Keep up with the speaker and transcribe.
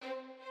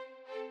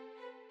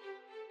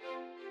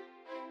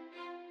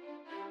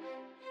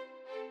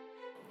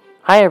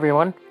Hi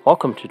everyone,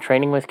 welcome to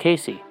Training with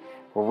Kayce,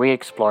 where we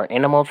explore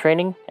animal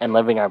training and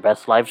living our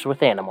best lives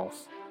with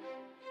animals.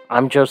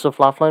 I'm Joseph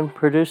Laughlin,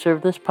 producer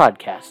of this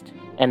podcast,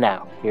 and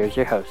now, here's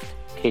your host,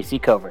 Kayce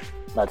Cover.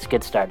 Let's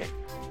get started.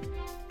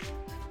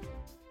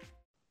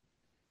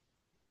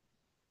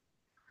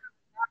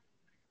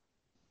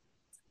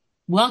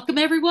 Welcome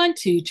everyone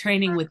to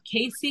Training with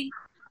Kayce.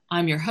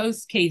 I'm your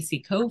host,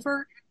 Kayce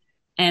Cover,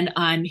 and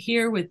I'm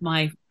here with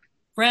my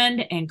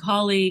friend and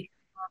colleague,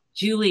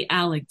 Julie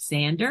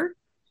Alexander.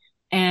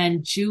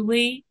 And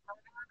Julie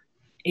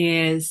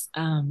is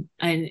an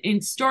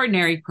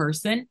extraordinary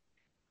person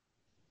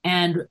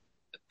and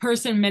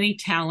person of many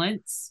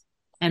talents.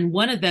 And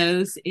one of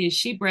those is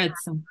she bred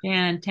some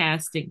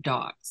fantastic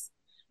dogs.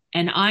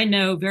 And I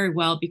know very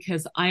well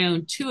because I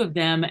own two of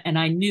them and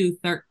I knew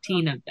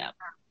 13 of them.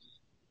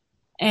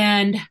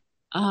 And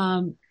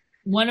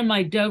one of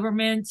my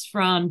Dobermans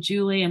from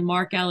Julie and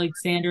Mark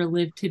Alexander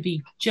lived to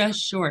be just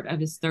short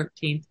of his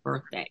 13th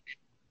birthday.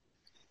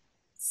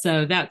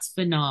 So that's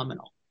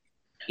phenomenal.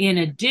 In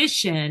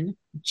addition,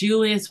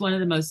 Julie is one of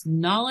the most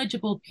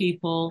knowledgeable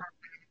people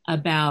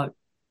about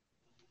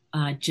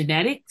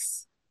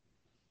genetics,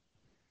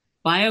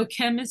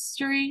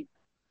 biochemistry,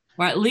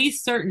 or at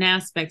least certain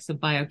aspects of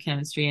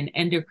biochemistry and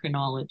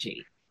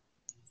endocrinology.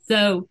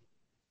 So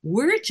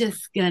we're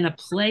just going to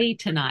play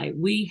tonight.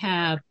 We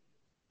have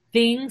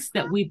things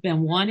that we've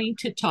been wanting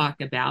to talk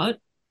about.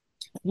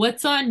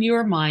 What's on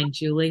your mind,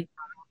 Julie?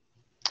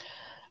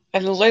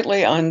 And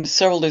lately on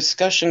several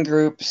discussion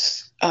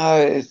groups,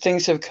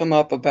 things have come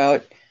up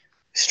about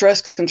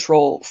stress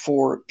control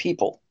for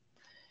people.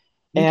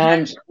 Okay.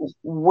 And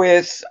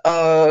with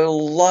a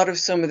lot of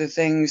some of the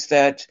things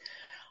that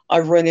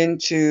I've run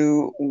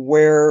into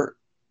where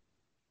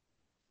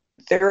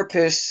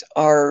therapists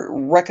are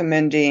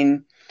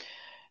recommending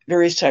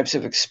various types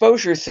of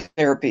exposure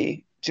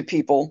therapy to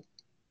people,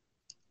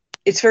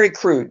 it's very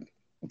crude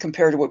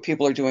compared to what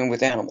people are doing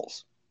with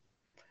animals.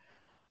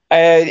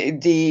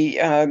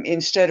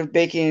 Instead of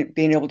being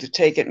able to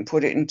take it and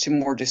put it into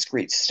more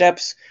discrete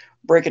steps,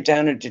 break it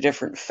down into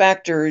different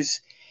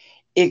factors,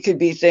 it could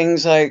be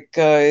things like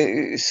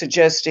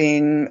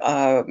suggesting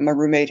my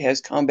roommate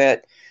has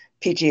combat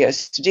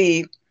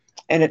PTSD,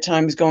 and at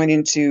times going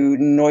into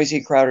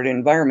noisy, crowded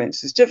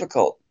environments is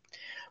difficult.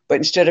 But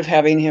instead of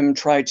having him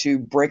try to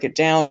break it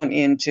down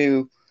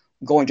into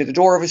going to the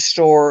door of a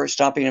store,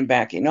 stopping and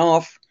backing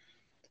off,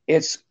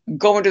 it's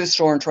go into the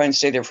store and try and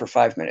stay there for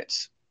 5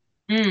 minutes.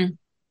 Mm.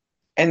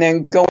 And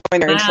then go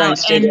in there and try Wow. and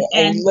stay there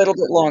a little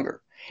bit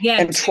longer.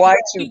 Yeah, And try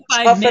to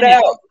tough it 5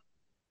 minutes. out.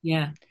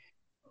 Yeah.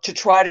 To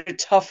try to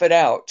tough it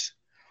out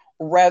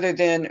rather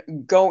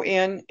than go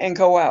in and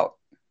go out.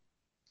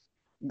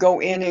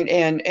 Go in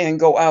and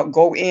go out.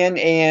 Go in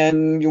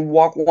and you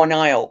walk one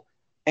aisle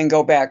and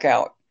go back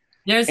out.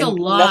 There's a And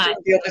lot. nothing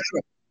to be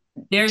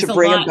able There's to a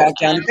bring them lot back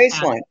to down to unpack.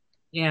 baseline.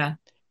 Yeah.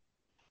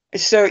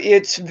 So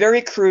it's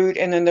very crude,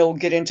 and then they'll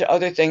get into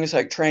other things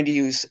like trying to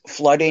use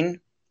flooding.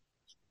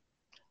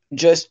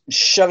 Just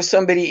shove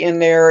somebody in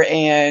there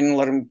and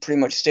let them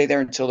pretty much stay there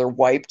until they're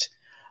wiped,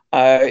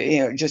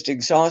 just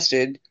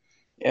exhausted,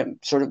 and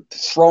sort of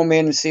throw them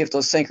in and see if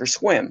they'll sink or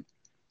swim.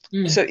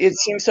 Mm. So it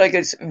seems like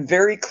it's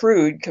very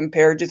crude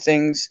compared to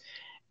things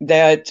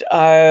that,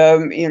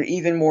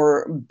 even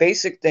more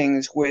basic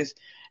things with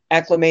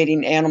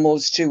acclimating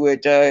animals to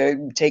it,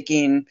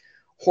 taking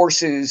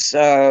horses,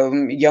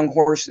 young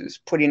horses,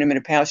 putting them in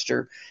a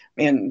pasture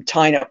and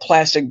tying up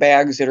plastic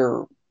bags that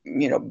are,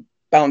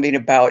 bounding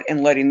about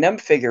and letting them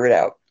figure it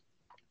out.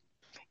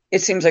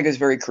 It seems like it's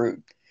very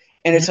crude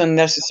and Yeah. it's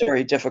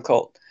unnecessary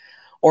difficult.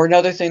 Or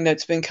another thing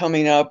that's been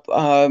coming up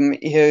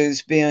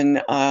has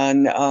been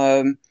on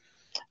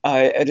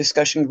a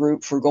discussion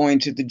group for going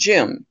to the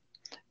gym.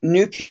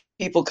 New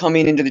people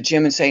coming into the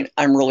gym and saying,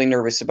 I'm really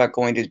nervous about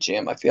going to the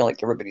gym. I feel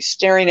like everybody's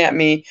staring at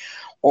me,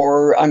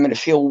 or I'm going to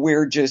feel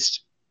weird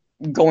just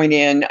going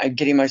in,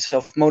 getting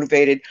myself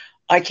motivated.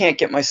 I can't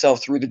get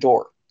myself through the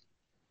door.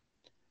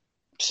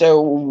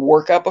 So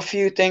work up a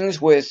few things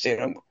with,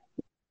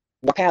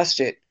 walk past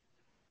it,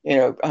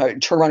 turn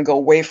around and go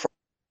away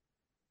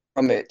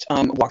from it.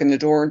 Walk in the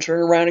door and turn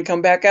around and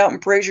come back out and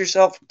praise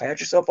yourself, pat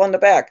yourself on the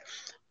back.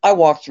 I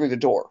walked through the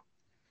door.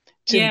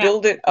 To Yeah.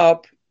 build it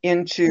up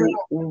into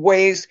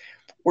ways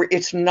where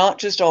it's not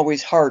just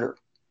always harder.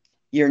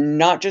 You're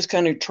not just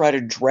going to try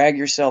to drag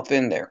yourself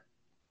in there.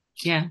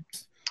 Yeah.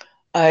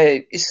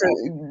 So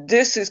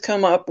this has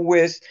come up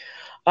with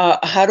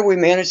how do we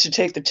manage to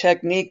take the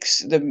techniques,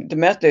 the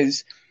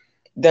methods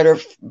that are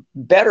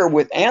better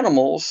with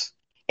animals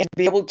and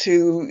be able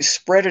to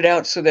spread it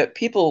out so that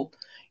people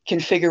can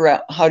figure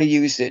out how to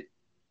use it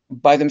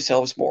by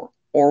themselves more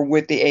or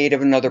with the aid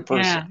of another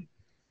person. Yeah.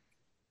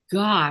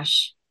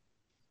 Gosh.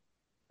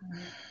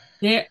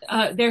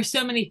 There's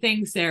so many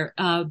things there.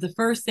 The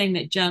first thing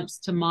that jumps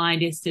to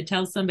mind is to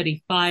tell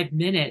somebody 5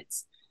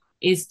 minutes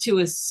is to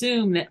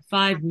assume that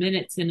 5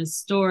 minutes in a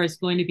store is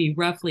going to be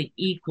roughly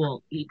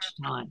equal each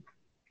time.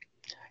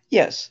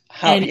 Yes.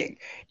 And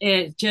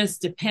it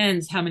just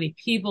depends how many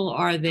people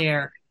are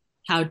there,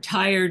 how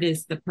tired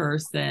is the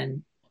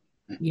person,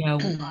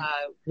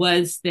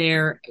 Was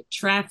there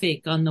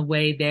traffic on the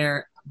way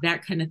there,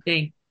 that kind of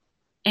thing.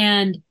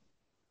 And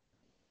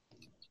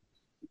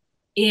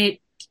it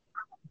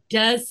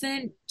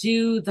doesn't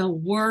do the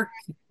work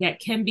that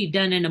can be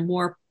done in a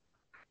more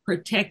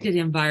protected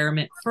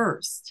environment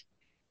first.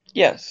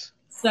 Yes.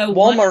 So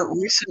Walmart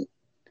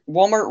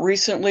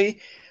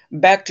recently,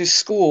 back to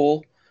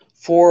school,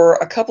 for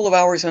a couple of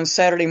hours on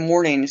Saturday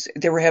mornings,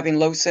 they were having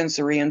low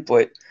sensory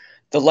input.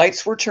 The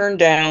lights were turned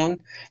down.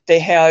 They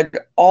had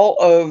all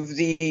of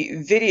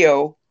the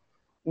video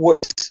was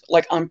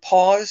like on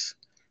pause.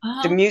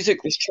 The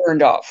music was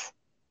turned off.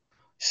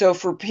 So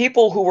for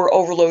people who were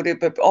overloaded,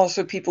 but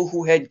also people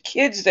who had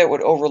kids that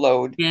would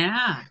overload, could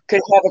have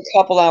a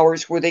couple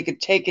hours where they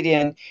could take it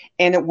in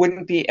and it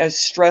wouldn't be as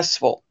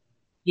stressful.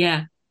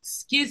 Yeah.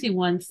 Excuse me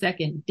 1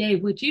 second.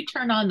 Dave, would you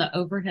turn on the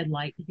overhead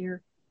light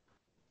here?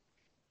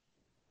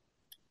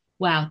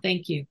 Wow,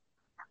 thank you.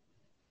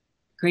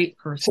 Great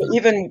person. So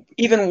even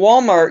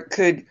Walmart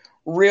could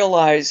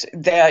realize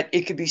that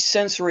it could be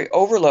sensory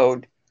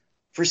overload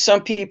for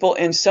some people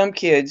and some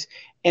kids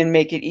and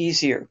make it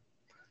easier.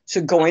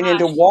 So going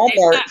into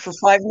Walmart for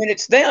 5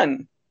 minutes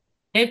then.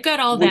 They've got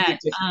all that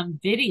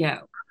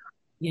video,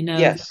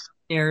 Yes.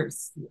 their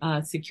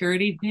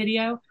security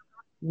video,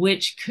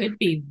 which could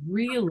be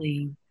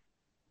really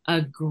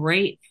a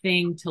great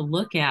thing to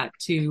look at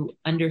to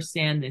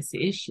understand this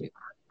issue.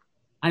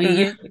 I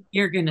mean,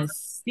 you're going to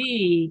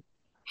see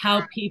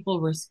how people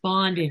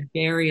respond in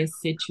various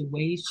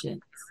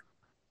situations.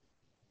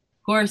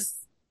 Of course,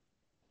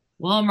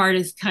 Walmart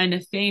is kind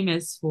of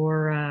famous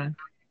for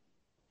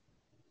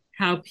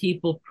how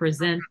people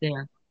present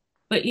there.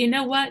 But you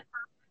know what?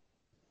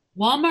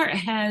 Walmart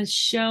has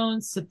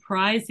shown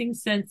surprising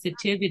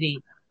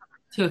sensitivity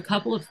to a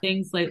couple of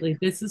things lately.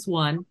 This is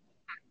one.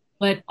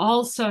 But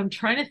also, I'm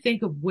trying to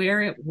think of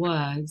where it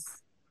was.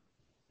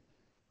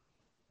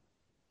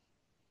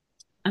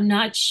 I'm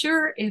not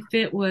sure if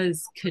it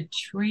was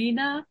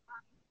Katrina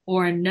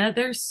or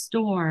another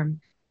storm,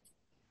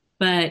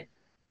 but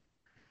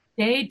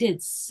they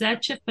did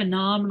such a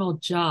phenomenal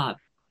job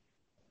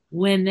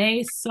when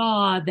they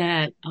saw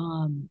that,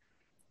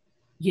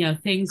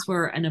 things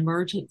were an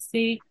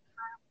emergency.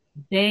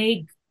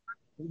 They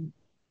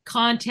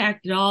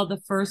contacted all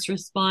the first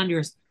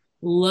responders,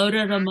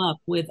 loaded them up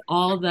with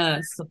all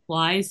the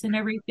supplies and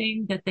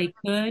everything that they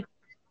could.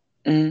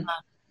 And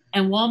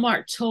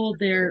Walmart told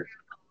their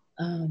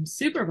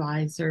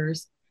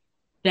supervisors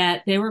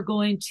that they were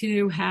going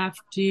to have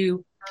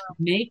to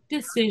make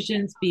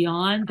decisions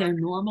beyond their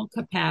normal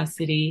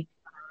capacity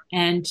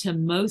and to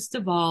most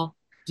of all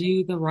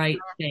do the right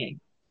thing.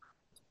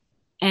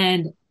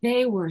 And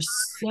they were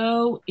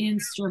so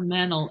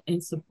instrumental in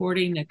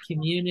supporting the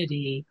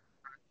community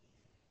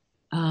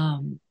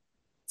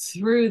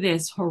through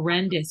this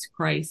horrendous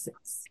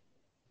crisis.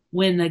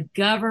 When the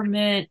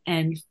government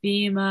and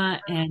FEMA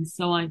and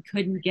so on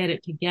couldn't get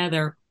it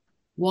together,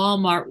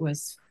 Walmart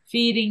was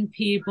feeding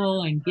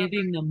people and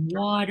giving them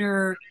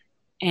water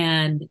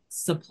and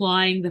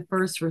supplying the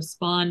first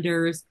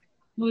responders.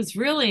 It was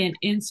really an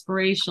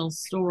inspirational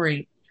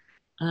story.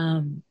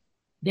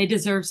 They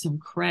deserve some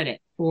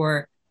credit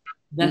for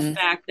the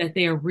fact that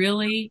they are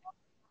really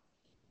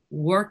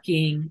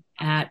working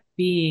at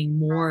being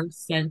more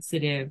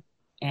sensitive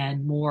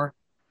and more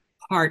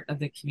part of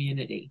the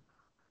community.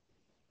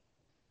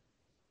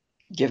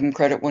 Give them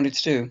credit when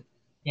it's due.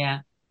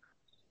 Yeah.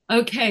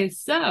 Okay,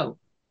 so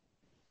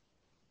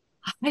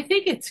I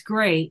think it's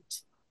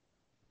great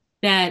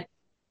that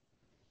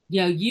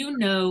you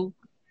know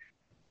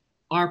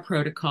our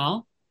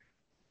protocol,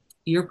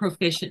 you're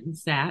proficient in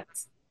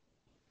SATs,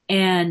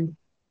 and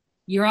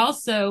you're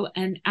also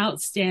an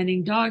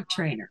outstanding dog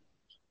trainer.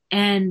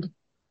 And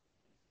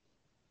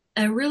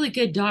a really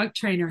good dog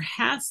trainer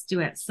has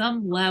to, at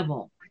some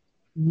level,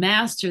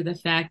 master the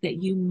fact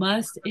that you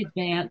must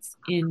advance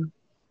in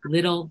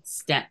little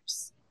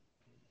steps.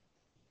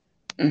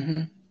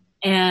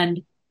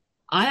 And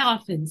I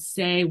often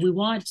say we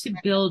want to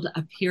build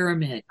a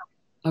pyramid,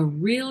 a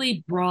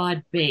really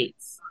broad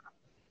base,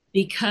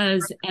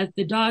 because as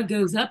the dog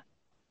goes up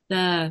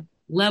the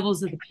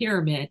levels of the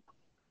pyramid,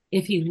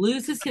 if he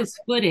loses his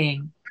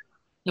footing,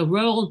 he'll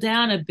roll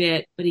down a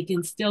bit, but he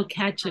can still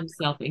catch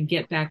himself and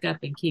get back up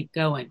and keep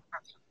going.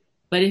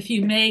 But if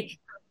you make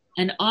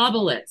an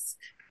obelisk,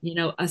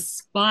 a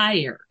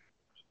spire,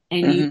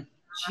 and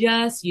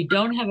you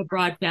don't have a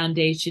broad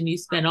foundation, you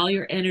spend all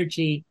your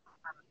energy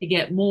to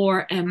get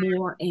more and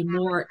more and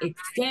more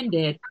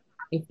extended.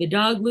 If the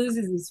dog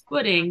loses his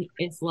footing,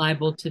 it's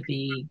liable to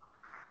be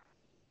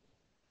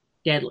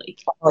deadly.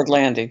 Hard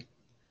landing.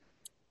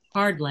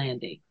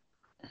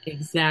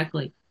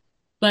 Exactly.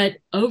 But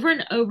over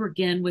and over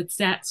again with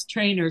SATS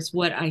trainers,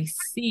 what I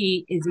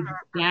see is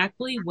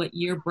exactly what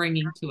you're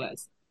bringing to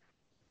us.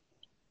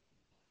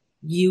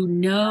 You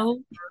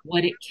know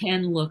what it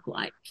can look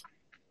like.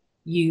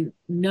 You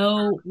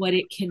know what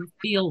it can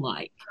feel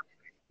like.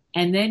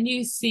 And then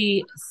you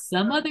see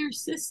some other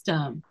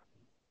system,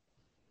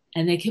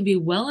 and they can be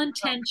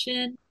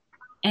well-intentioned,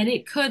 And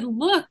it could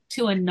look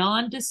to a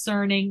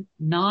non-discerning,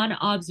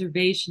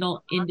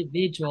 non-observational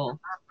individual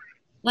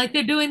like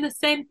they're doing the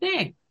same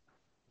thing,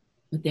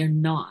 but they're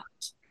not.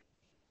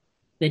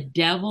 The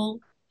devil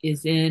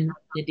is in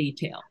the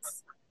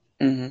details.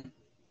 Mm-hmm.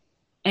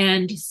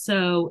 And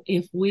so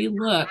if we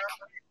look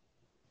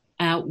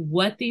at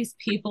what these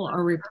people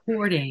are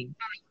reporting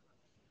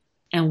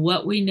and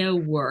what we know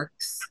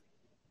works,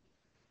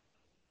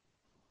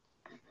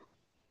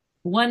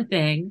 one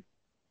thing,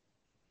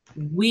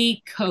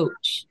 we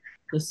coach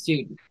the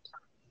student.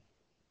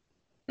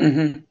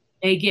 Mm-hmm.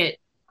 They get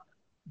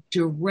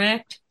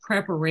direct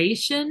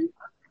preparation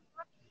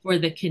for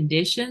the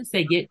conditions,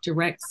 they get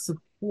direct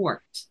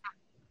support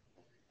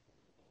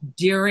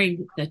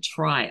during the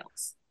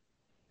trials.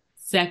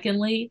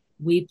 Secondly,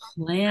 we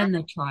plan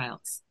the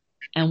trials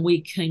and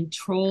we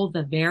control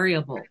the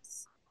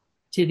variables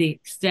to the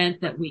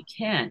extent that we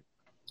can.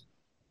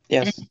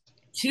 Yes. And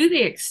to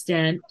the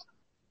extent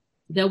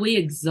that we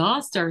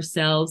exhaust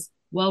ourselves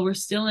while we're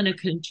still in a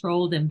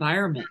controlled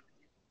environment.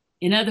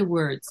 In other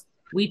words,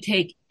 we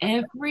take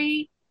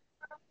every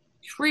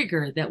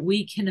trigger that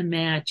we can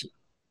imagine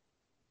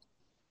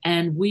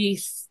and we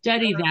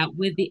study that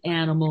with the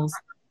animals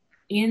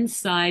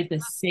inside the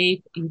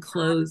safe,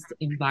 enclosed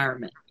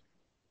environment.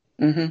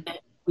 Mm-hmm.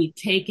 We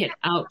take it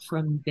out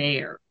from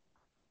there.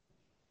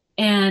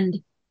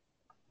 And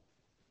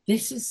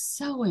this is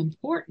so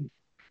important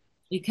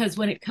because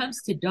when it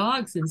comes to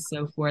dogs and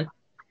so forth,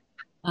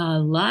 a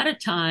lot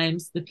of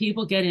times the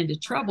people get into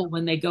trouble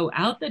when they go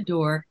out the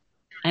door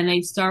and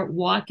they start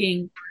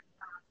walking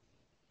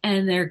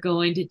and they're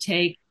going to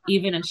take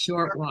even a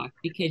short walk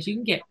because you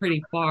can get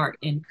pretty far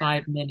in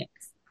 5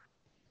 minutes.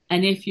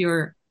 And if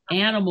your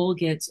animal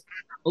gets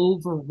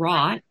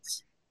overwrought,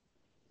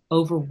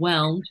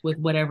 overwhelmed with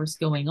whatever's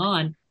going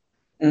on,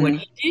 what do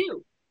you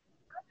do?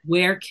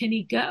 Where can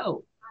he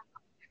go?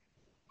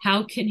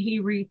 How can he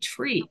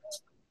retreat?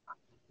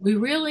 We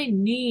really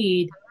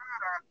need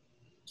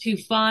to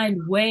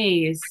find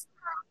ways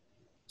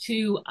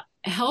to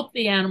help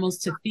the animals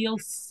to feel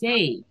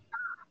safe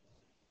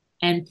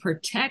and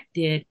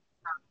protected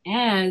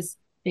as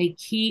they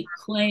keep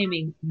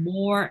claiming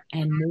more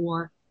and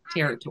more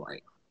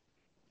territory.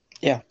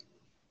 Yeah.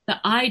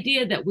 The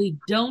idea that we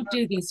don't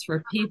do this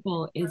for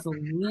people is a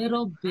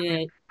little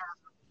bit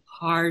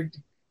hard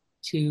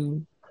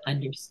to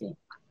understand.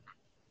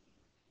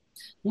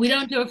 We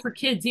don't do it for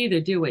kids either,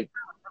 do we?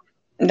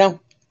 No.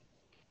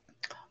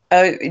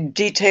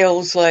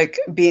 Details like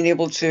being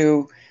able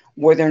to,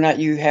 whether or not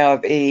you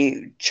have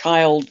a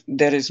child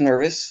that is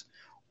nervous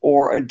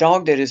or a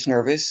dog that is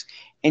nervous,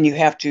 and you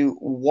have to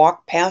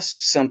walk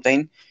past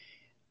something,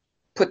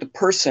 put the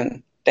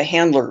person, the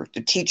handler,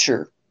 the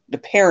teacher, the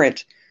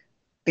parent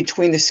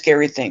between the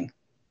scary thing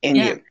and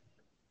Yeah. you.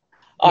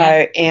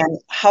 And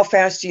how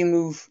fast do you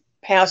move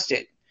past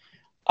it?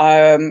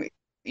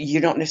 You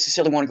don't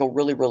necessarily want to go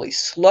really, really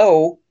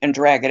slow and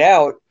drag it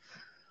out.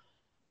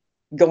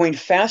 Going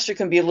faster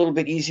can be a little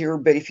bit easier,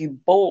 but if you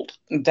bolt,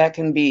 that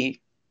can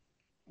be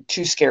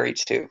too scary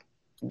too.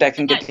 That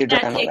can get the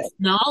That adrenaline. takes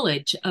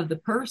knowledge of the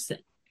person.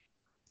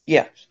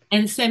 Yeah.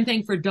 And same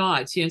thing for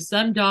dogs. You know,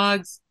 some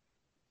dogs,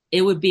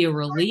 it would be a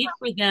relief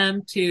for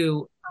them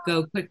to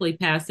go quickly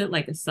past it,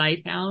 like a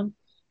sight hound.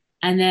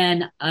 And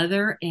then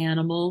other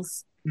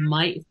animals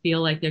might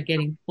feel like they're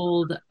getting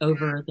pulled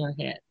over their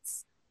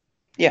heads.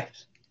 Yeah.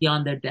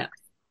 Beyond their depth.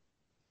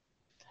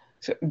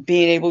 So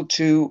being able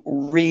to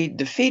read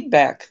the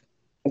feedback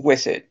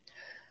with it.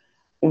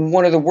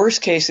 One of the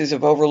worst cases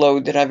of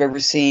overload that I've ever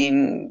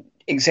seen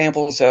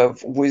examples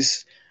of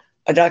was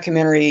a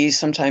documentary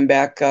sometime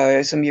back,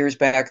 some years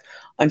back,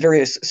 on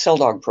various cell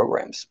dog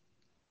programs.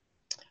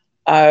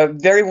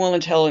 Very well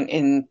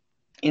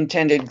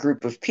intended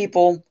group of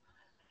people.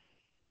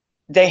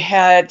 They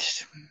had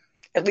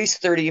at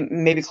least 30,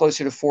 maybe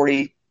closer to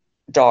 40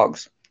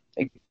 dogs.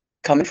 They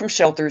come in from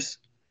shelters.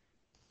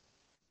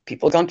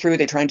 People have gone through,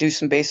 they try and do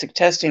some basic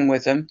testing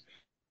with them.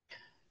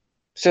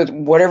 So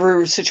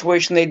whatever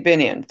situation they'd been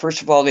in,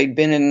 first of all, they'd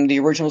been in the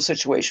original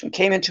situation,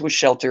 came into a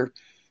shelter,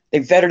 they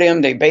vetted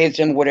them, they bathed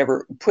them,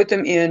 whatever, put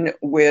them in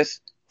with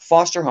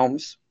foster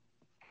homes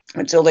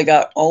until they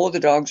got all of the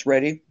dogs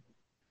ready.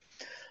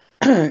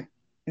 Then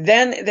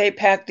they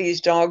packed these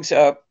dogs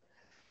up,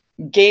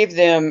 took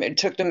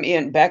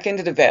them back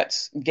into the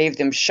vets, gave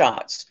them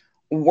shots,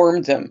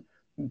 wormed them,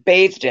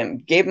 bathed them,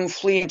 gave them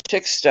flea and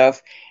tick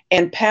stuff,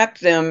 and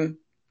packed them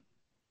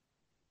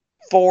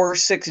 4,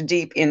 6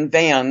 deep in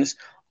vans,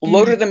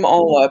 loaded them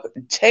all up,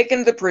 taken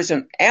to the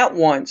prison at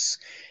once.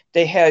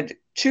 They had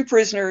 2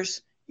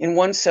 prisoners in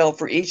one cell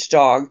for each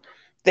dog.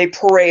 They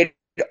paraded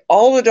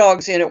all the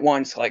dogs in at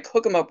once, like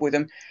hook them up with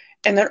them.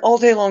 And then all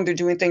day long, they're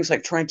doing things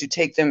like trying to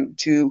take them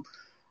to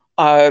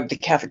the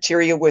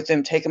cafeteria with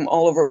them, take them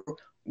all over.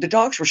 The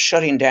dogs were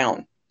shutting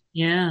down.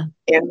 Yeah.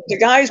 And the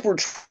guys were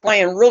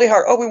trying really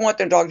hard. Oh, we want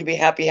the dog to be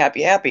happy,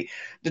 happy, happy.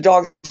 The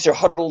dogs are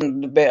huddled in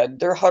the bed.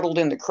 They're huddled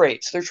in the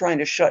crates. They're trying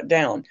to shut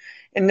down.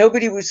 And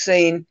nobody was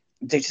saying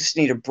they just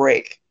need a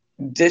break.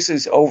 This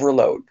is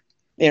overload.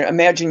 You know,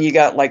 imagine you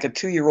got like a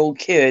 2-year-old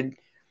kid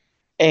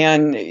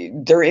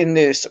and they're in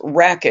this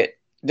racket.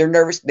 They're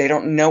nervous. They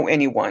don't know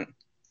anyone.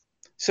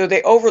 So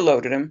they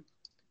overloaded him.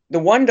 The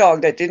one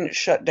dog that didn't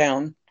shut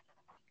down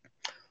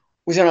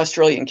was an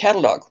Australian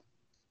cattle dog,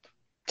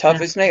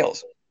 tough as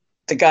nails.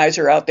 The guys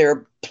are out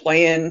there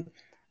playing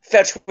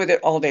fetch with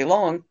it all day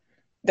long.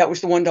 That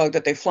was the one dog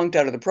that they flunked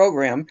out of the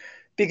program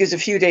because a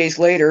few days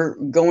later,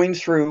 going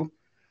through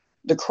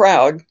the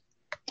crowd,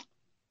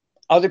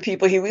 other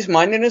people, he was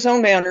minding his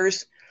own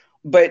manners,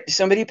 but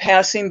somebody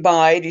passing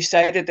by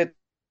decided that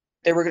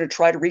they were going to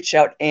try to reach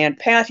out and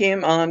pat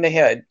him on the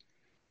head.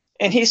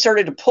 And he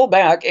started to pull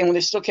back, and when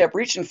they still kept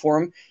reaching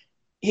for him,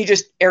 he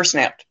just air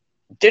snapped.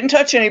 Didn't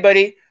touch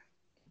anybody,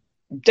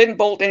 didn't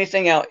bolt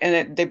anything out,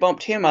 and they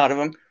bumped him out of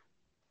him.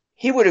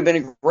 He would have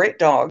been a great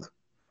dog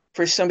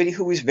for somebody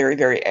who was very,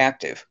 very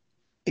active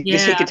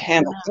because he could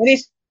handle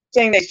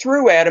anything they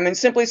threw at him and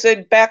simply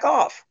said, back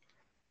off.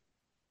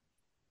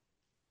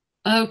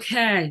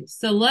 Okay,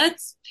 so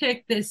let's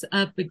pick this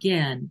up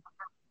again.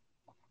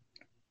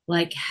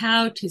 Like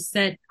how to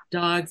set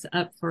dogs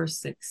up for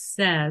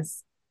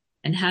success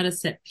and how to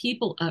set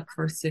people up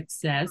for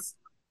success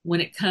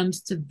when it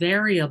comes to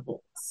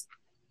variables.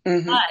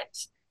 Mm-hmm.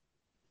 But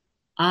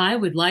I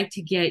would like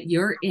to get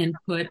your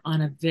input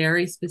on a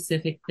very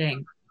specific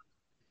thing.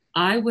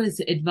 I was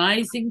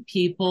advising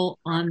people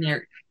on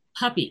their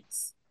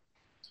puppies,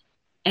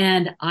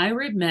 and I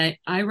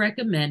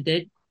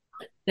recommended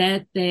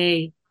that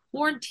they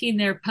quarantine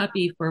their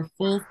puppy for a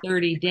full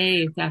 30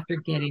 days after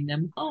getting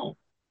them home.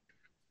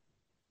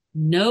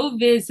 No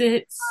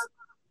visits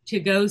to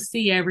go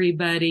see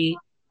everybody,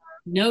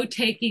 no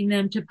taking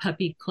them to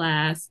puppy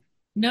class,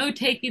 no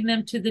taking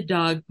them to the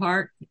dog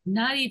park,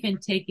 not even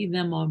taking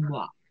them on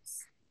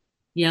walks.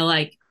 Yeah,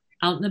 like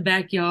out in the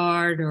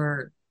backyard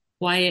or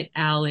quiet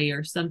alley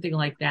or something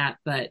like that,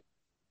 but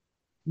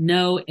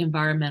no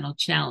environmental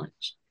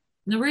challenge.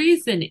 And the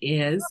reason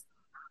is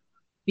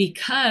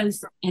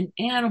because an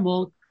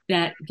animal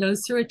that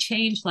goes through a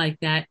change like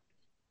that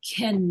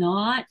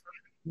cannot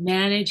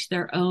manage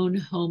their own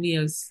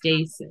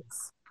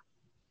homeostasis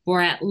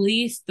for at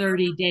least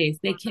 30 days.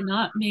 They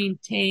cannot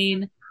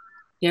maintain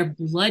their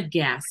blood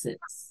gases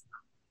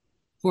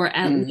for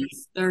at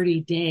least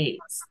 30 days.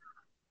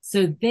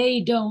 So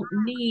they don't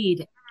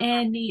need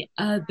any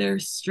other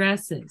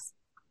stresses.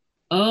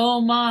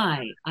 Oh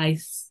my, I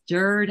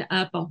stirred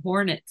up a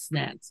hornet's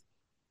nest.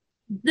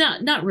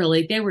 Not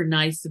really. They were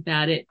nice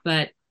about it,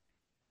 but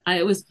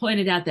it was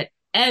pointed out that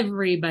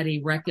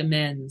everybody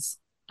recommends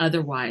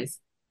otherwise.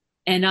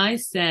 And I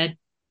said,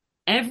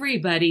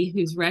 everybody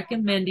who's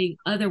recommending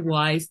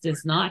otherwise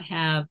does not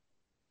have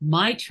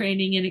my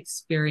training and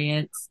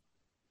experience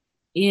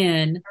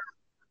in,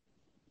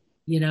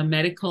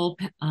 medical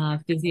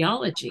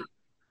physiology.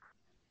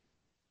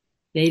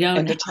 They don't.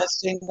 And the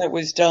testing that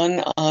was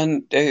done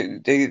on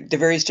the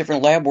various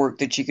different lab work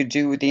that you could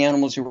do with the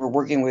animals you were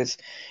working with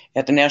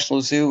at the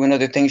National Zoo and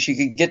other things, you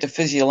could get the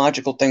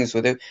physiological things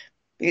with it.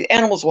 The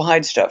animals will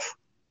hide stuff.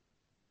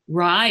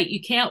 Right.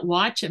 You can't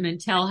watch them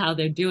and tell how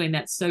they're doing.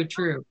 That's so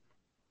true.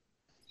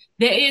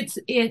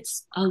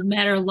 It's a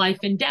matter of life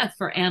and death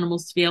for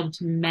animals to be able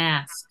to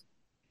mask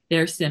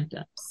their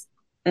symptoms.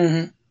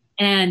 Mm-hmm.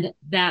 And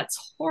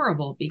that's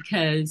horrible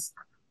because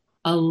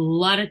a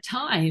lot of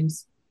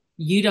times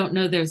you don't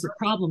know there's a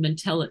problem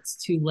until it's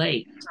too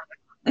late.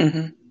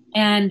 Mm-hmm.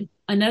 And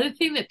another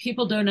thing that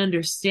people don't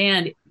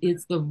understand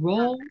is the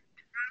role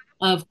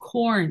of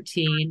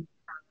quarantine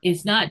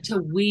is not to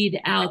weed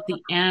out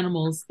the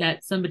animals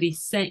that somebody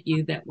sent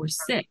you that were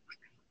sick.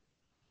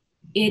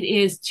 It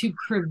is to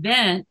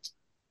prevent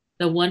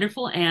the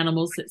wonderful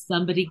animals that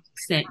somebody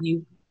sent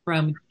you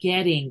from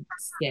getting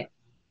sick.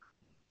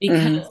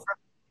 Because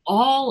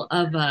all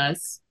of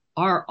us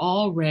are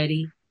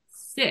already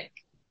sick,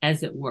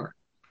 as it were.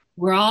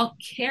 We're all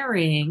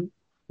carrying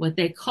what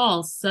they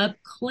call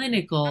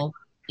subclinical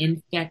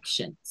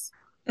infections.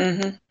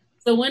 Mm-hmm.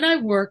 So when I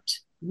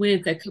worked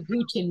with a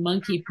capuchin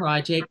monkey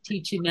project,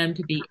 teaching them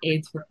to be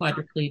aids for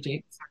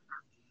quadriplegics,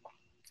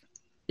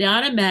 they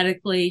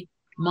automatically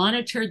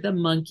monitored the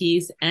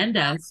monkeys and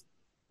us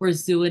for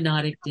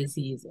zoonotic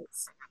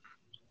diseases.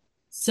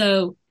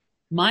 So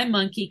my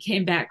monkey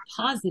came back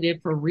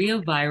positive for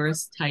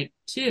reovirus type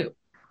 2.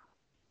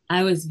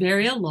 I was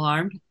very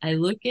alarmed. I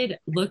looked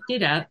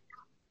it up,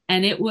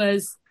 and it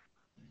was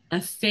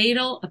a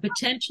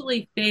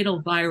potentially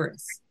fatal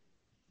virus.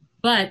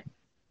 But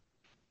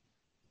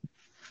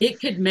it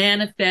could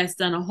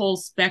manifest on a whole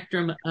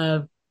spectrum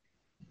of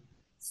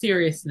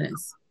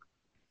seriousness.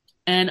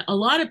 And a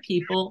lot of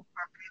people,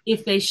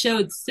 if they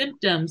showed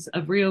symptoms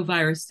of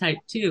reovirus type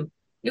 2,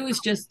 it was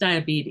just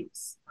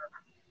diabetes.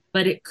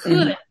 But it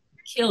could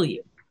kill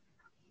you.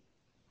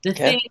 The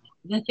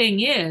thing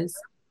is,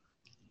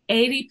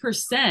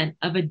 80%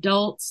 of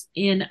adults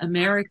in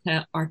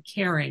America are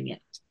carrying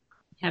it.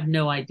 Have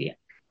no idea.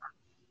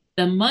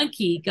 The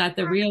monkey got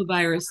the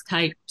reovirus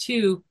type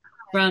 2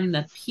 from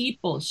the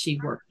people she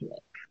worked with.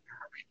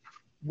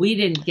 We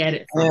didn't get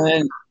it from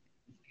them.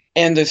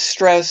 And the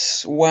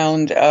stress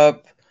wound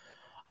up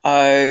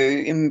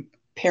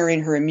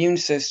impairing her immune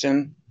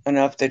system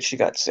enough that she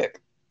got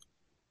sick.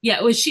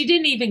 Yeah, well, she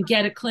didn't even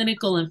get a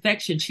clinical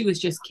infection. She was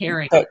just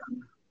carrying But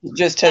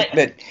it.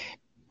 but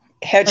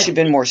had she But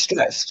been more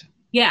stressed?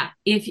 yeah,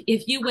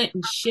 if you went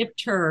and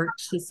shipped her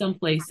to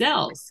someplace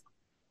else,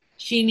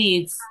 she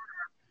needs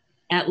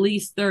at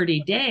least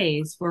 30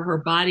 days for her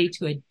body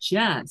to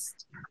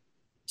adjust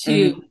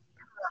to Mm-hmm.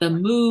 the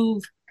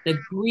move, the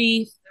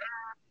grief,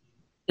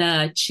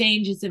 the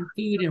changes in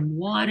food and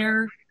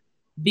water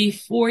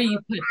before you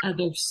put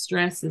other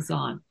stresses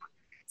on.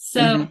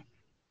 So, Mm-hmm.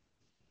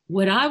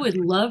 what I would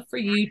love for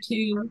you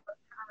to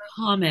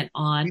comment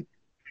on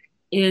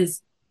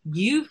is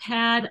you've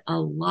had a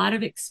lot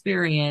of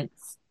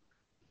experience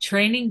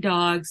training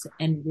dogs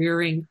and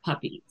rearing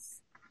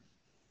puppies.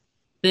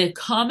 The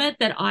comment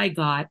that I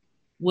got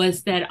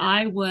was that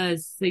I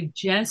was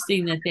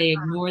suggesting that they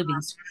ignore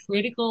these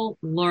critical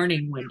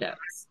learning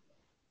windows,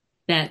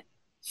 that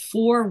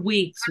 4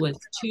 weeks was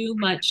too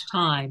much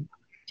time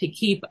to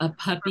keep a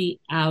puppy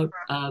out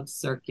of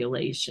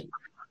circulation.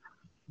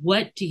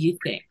 What do you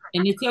think?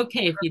 And it's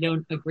okay if you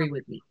don't agree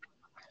with me.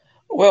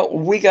 Well,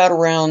 we got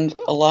around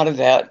a lot of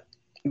that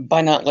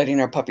by not letting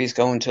our puppies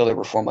go until they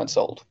were 4 months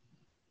old.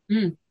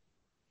 Mm,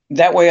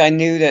 That way I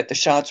knew that the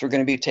shots were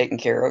going to be taken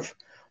care of,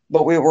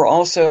 but we were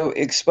also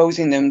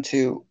exposing them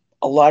to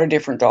a lot of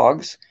different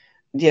dogs.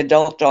 The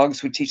adult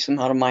dogs would teach them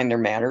how to mind their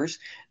manners.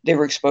 They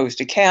were exposed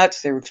to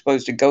cats, they were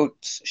exposed to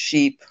goats,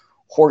 sheep,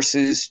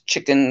 horses,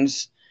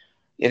 chickens,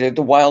 the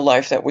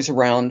wildlife that was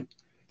around.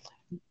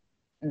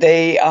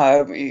 They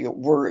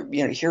were,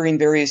 hearing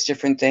various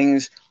different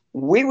things.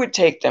 We would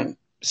take them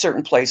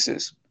certain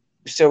places.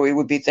 So it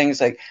would be things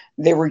like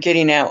they were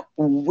getting out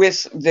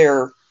with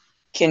their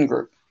kin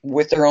group,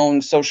 with their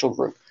own social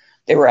group.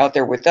 They were out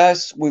there with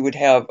us. We would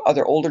have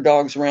other older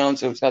dogs around.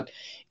 So it's not,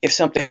 if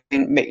something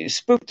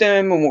spooked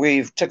them and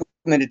we took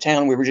them into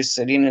town, we were just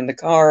sitting in the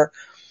car.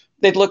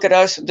 They'd look at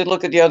us, they'd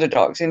look at the other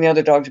dogs, and the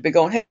other dogs would be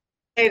going,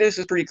 hey, this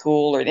is pretty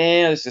cool, or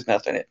this is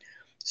nothing.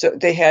 So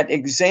they had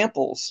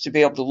examples to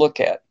be able to look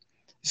at.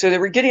 So they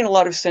were getting a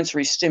lot of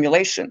sensory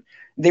stimulation.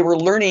 They were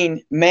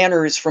learning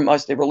manners from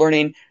us. They were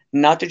learning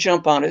not to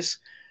jump on us,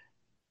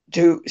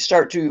 to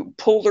start to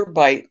pull their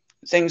bite,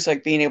 things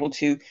like being able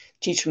to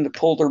teach them to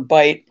pull their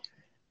bite.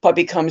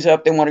 Puppy comes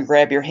up, they want to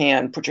grab your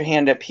hand, put your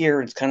hand up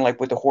here. It's kind of like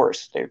with a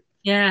horse.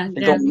 yeah,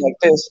 They're yeah. going like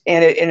this,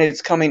 and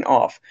it's coming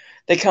off.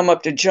 They come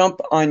up to jump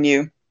on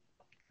you.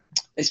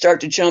 They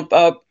start to jump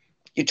up.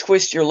 You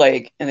twist your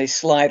leg, and they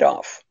slide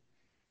off.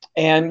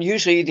 And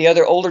usually the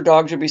other older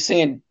dogs would be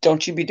saying,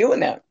 "Don't you be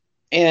doing that?"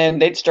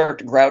 And they'd start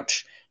to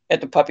grouch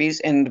at the puppies,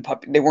 and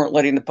they weren't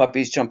letting the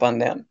puppies jump on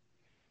them.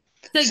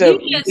 So you So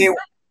they, just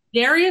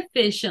very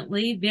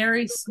efficiently,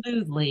 very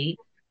smoothly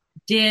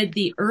did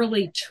the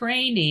early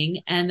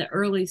training and the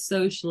early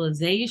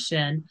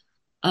socialization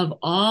of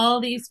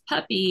all these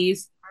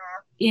puppies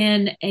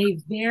in a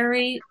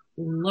very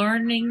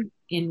learning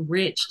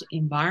enriched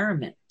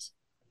environment.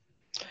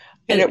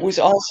 and So, it was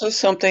also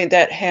something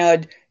that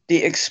had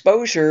the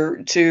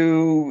exposure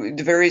to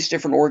the various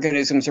different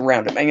organisms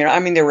around them.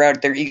 And, they were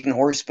out there eating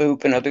horse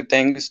poop and other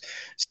things.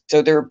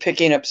 So they were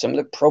picking up some of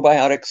the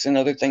probiotics and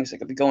other things that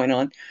could be going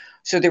on.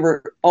 So they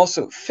were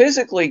also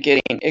physically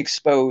getting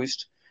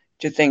exposed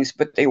to things,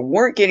 but they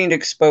weren't getting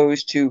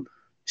exposed to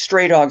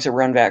stray dogs that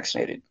were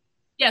unvaccinated.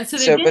 yeah, so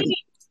they're So, but getting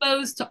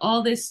exposed to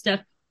all this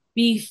stuff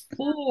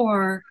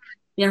before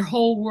their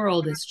whole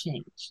world has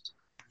changed.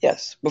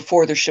 yes,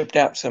 before they're shipped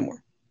out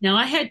somewhere. Now,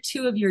 I had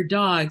two of your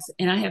dogs,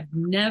 and I have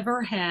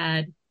never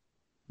had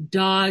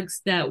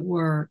dogs that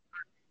were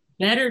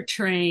better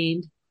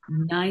trained,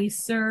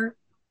 nicer,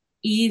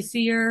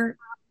 easier.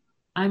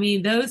 I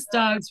mean, those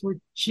dogs were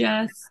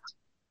just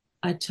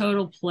a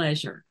total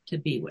pleasure to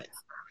be with.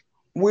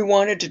 We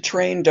wanted to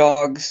train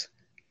dogs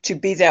to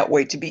be that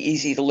way, to be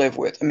easy to live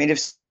with.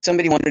 If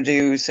somebody wanted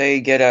to,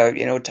 say, get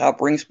a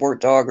top ring sport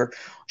dog or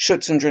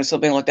Schutzhund or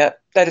something like that,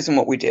 that isn't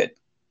what we did.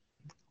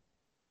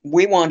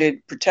 We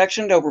wanted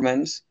protection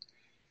Dobermans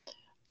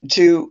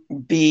to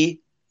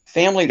be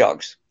family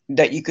dogs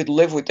that you could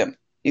live with them.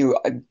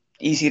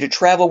 Easy to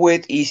travel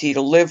with, easy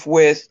to live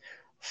with,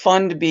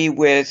 fun to be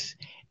with,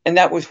 and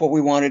that was what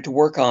we wanted to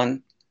work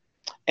on.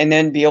 And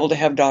then be able to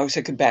have dogs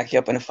that could back you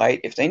up in a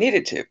fight if they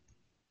needed to,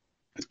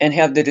 and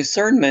have the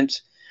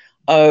discernment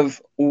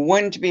of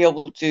when to be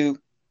able to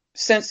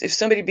sense if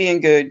somebody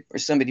being good or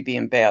somebody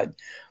being bad.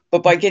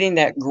 But by getting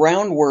that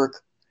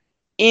groundwork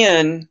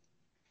in,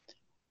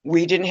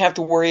 we didn't have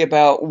to worry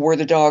about were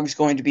the dogs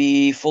going to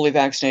be fully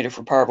vaccinated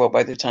for parvo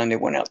by the time they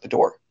went out the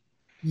door.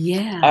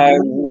 Yeah.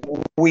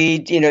 We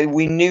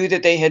knew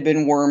that they had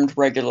been wormed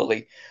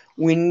regularly.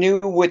 We knew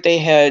what they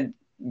had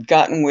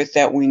gotten with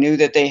that. We knew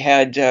that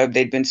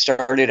they'd been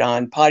started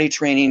on potty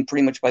training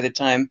pretty much by the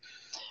time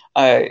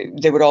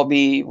they would all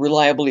be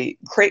reliably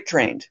crate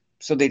trained.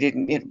 So they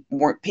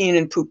weren't peeing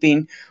and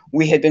pooping.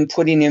 We had been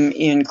putting them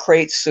in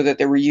crates so that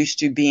they were used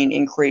to being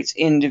in crates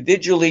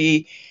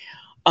individually,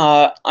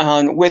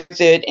 on with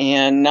it,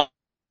 and not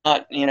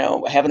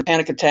having a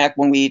panic attack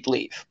when we'd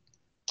leave,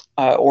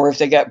 or if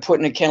they got put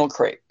in a kennel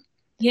crate.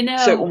 You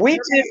So know, we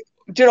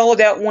did all of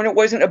that when it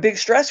wasn't a big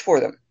stress for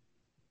them.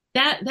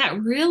 That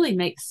really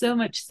makes so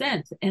much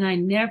sense. And I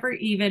never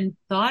even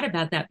thought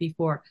about that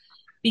before.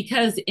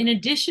 Because in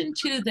addition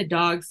to the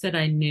dogs that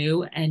I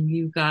knew and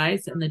you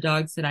guys and the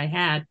dogs that I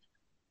had,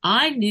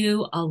 I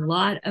knew a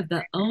lot of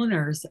the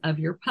owners of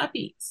your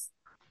puppies.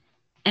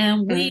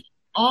 And Mm. we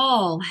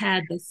all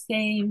had the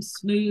same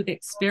smooth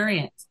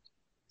experience.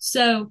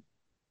 So,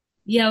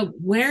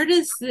 where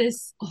does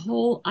this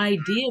whole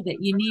idea that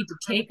you need to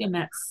take them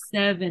at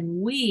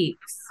 7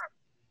 weeks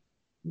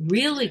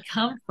really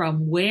come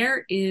from?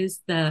 Where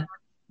is the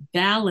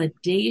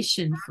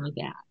validation for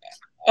that?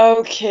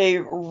 Okay,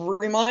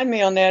 remind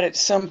me on that at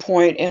some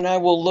point, and I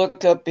will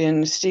look up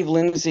in Steve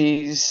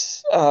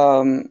Lindsay's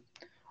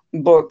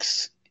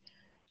books.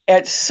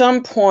 At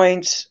some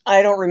point,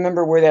 I don't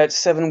remember where that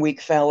 7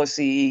 week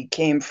fallacy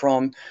came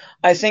from.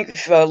 I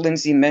think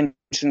Lindsay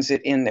mentions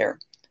it in there.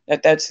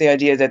 That's the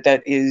idea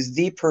that is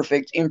the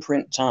perfect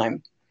imprint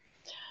time.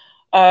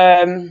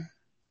 And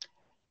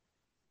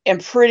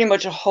pretty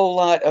much a whole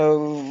lot of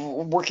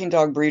working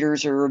dog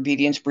breeders or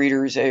obedience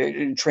breeders,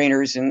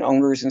 trainers and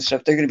owners and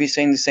stuff, they're going to be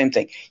saying the same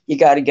thing. You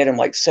got to get them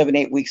like 7,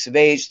 8 weeks of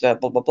age, blah,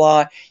 blah,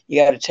 blah.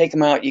 You got to take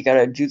them out. You got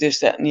to do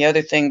this, that, and the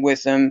other thing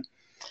with them.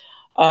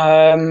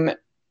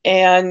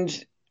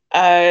 And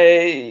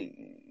I,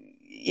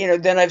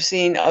 then I've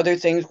seen other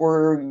things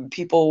where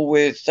people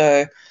with,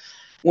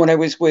 when I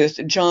was with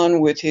John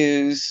with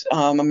his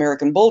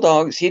American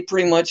Bulldogs, he'd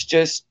pretty much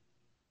just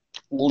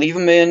leave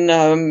them in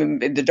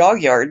the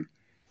dog yard.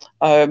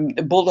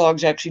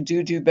 Bulldogs actually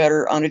do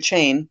better on a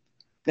chain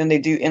than they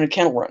do in a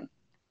kennel run.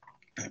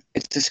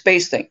 It's a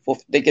space thing.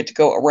 Well, they get to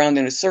go around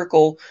in a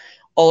circle.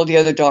 All of the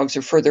other dogs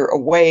are further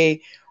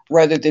away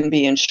rather than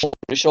being shoulder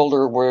to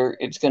shoulder where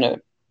it's going to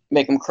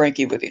make them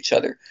cranky with each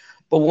other.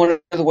 But one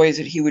of the ways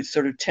that he would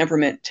sort of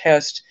temperament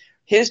test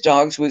his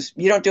dogs was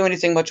you don't do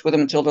anything much with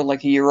them until they're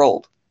like a year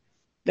old.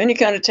 Then you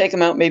kind of take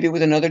them out maybe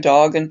with another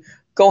dog and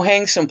go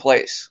hang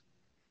someplace.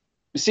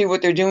 See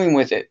what they're doing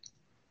with it.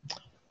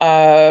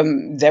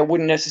 That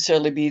wouldn't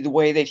necessarily be the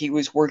way that he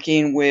was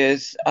working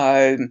with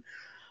dogs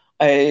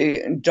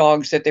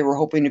that they were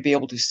hoping to be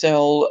able to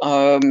sell,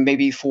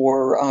 maybe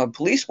for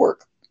police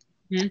work.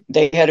 Mm-hmm.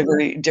 They had a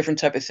very different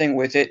type of thing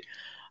with it.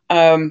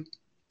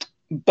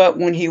 But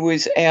when he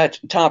was at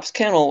Top's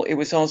Kennel, it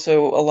was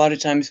also a lot of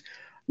times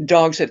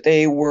dogs that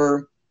they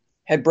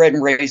had bred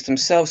and raised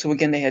themselves. So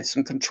again, they had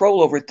some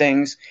control over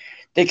things.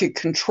 They could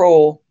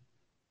control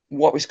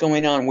what was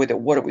going on with it,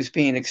 what it was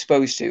being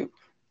exposed to.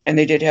 And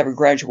they did have a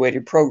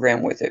graduated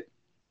program with it.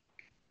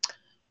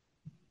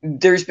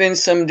 There's been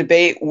some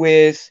debate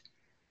with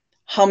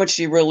how much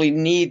do you really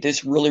need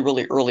this really,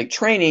 really early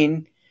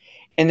training.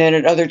 And then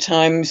at other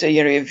times,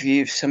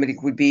 if somebody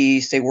would be,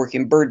 say,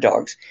 working bird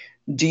dogs,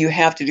 do you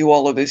have to do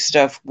all of this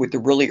stuff with the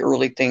really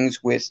early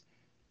things with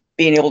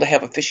being able to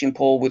have a fishing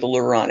pole with a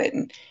lure on it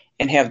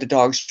and have the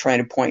dogs trying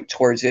to point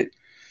towards it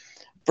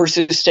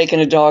versus taking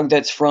a dog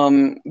that's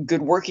from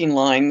good working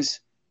lines,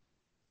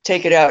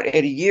 take it out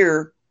at a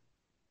year,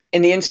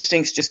 and the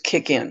instincts just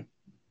kick in.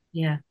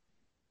 Yeah.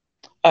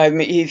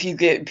 If you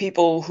get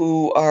people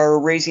who are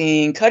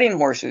raising cutting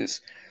horses,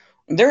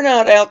 they're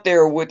not out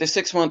there with a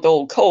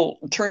 6-month-old colt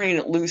turning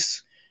it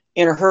loose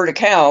in a herd of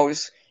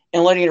cows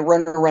and letting it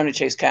run around and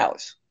chase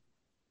cows.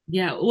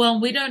 Yeah.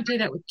 Well, we don't do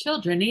that with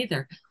children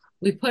either.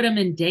 We put them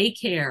in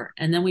daycare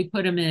and then we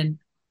put them in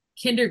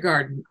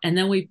kindergarten and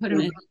then we put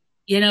them in,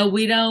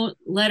 we don't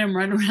let them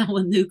run around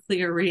with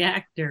nuclear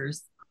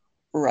reactors.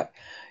 Right.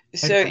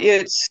 So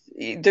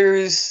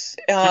there's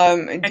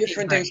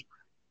different things.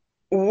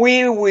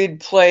 We would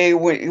play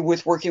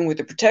with working with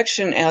the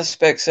protection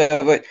aspects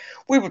of it.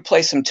 We would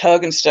play some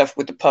tug and stuff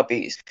with the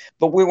puppies,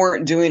 but we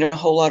weren't doing a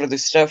whole lot of the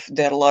stuff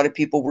that a lot of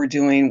people were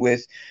doing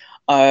with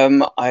trying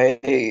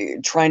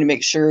to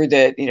make sure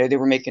that they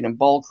were making them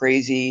ball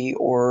crazy,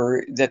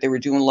 or that they were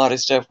doing a lot of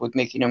stuff with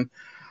making them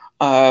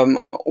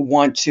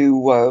want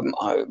to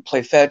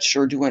play fetch,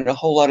 or doing a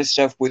whole lot of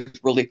stuff with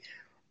really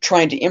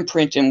trying to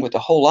imprint them with a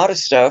whole lot of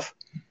stuff.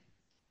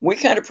 We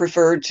kind of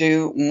preferred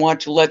to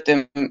want to let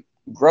them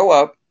grow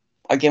up.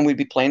 Again, we'd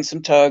be playing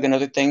some tug and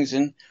other things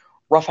and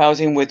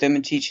roughhousing with them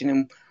and teaching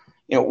them,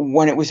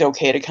 when it was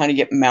okay to kind of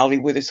get mouthy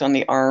with us on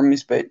the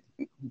arms, but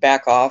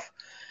back off.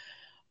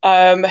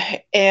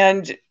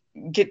 And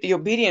get the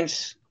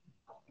obedience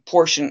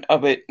portion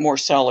of it more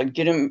solid,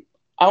 get them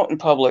out in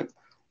public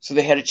so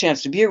they had a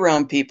chance to be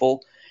around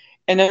people.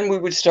 And then we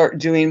would start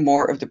doing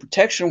more of the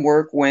protection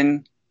work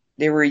when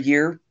they were a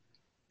year,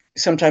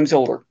 sometimes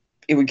older.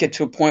 It would get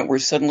to a point where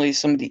suddenly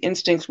some of the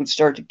instincts would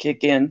start to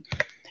kick in.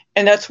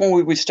 And that's when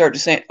we would start to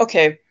say,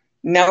 okay,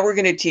 now we're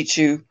going to teach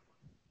you.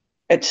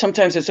 And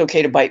sometimes it's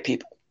okay to bite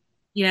people.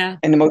 Yeah.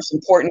 And the most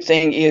important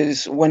thing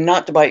is when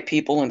not to bite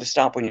people and to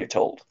stop when you're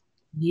told.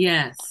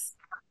 Yes.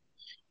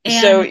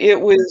 So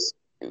it was,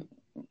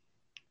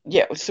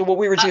 so what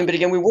we were doing, but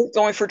again, we weren't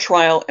going for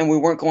trial and we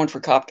weren't going for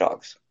cop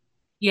dogs.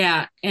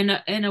 Yeah.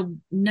 And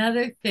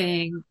another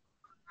thing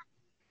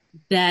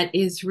that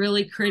is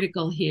really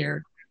critical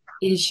here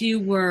is you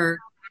were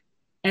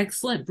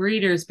excellent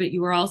breeders, but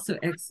you were also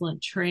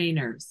excellent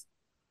trainers.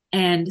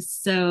 And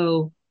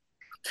so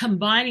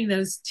combining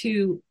those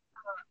two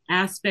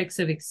aspects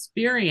of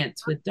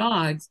experience with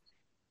dogs,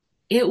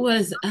 it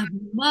was a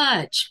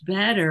much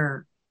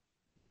better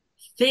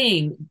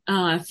thing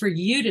for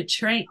you to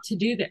train to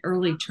do the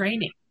early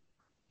training,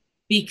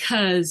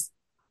 because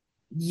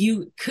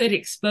you could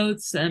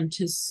expose them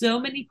to so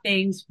many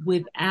things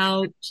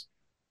without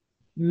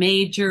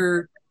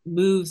major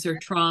moves or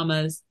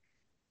traumas.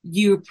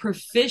 You're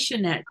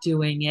proficient at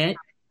doing it.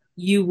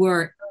 You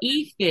were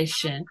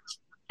efficient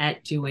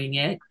at doing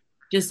it.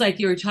 Just like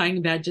you were talking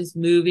about, just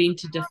moving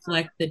to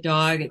deflect the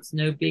dog. It's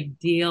no big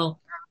deal.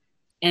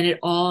 And it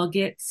all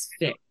gets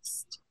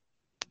fixed.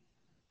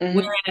 Mm-hmm.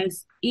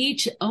 Whereas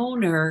each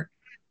owner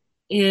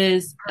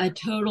is a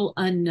total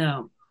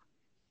unknown.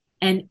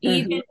 And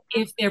even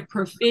if they're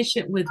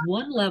proficient with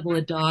one level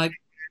of dog,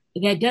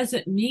 that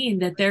doesn't mean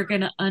that they're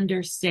going to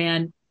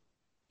understand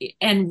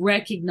and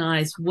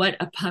recognize what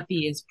a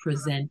puppy is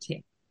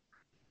presenting.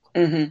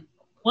 Mm-hmm.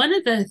 One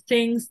of the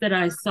things that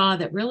I saw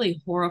that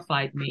really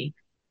horrified me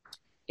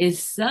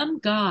is some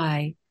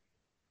guy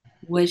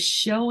was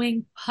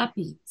showing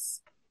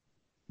puppies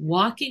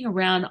walking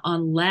around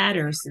on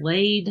ladders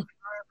laid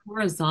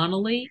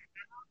horizontally,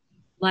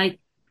 like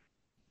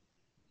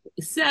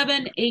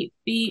 7-8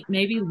 feet,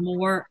 maybe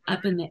more,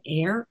 up in the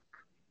air.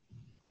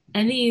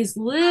 And these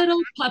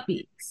little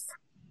puppies,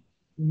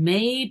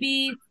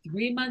 maybe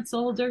 3 months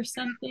old or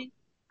something,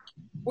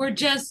 were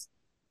just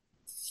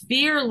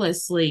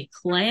fearlessly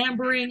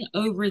clambering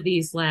over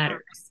these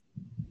ladders,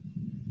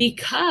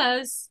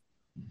 because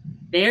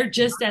they're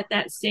just at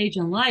that stage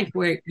in life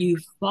where you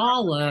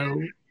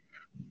follow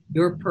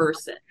your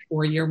person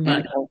or your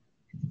mother.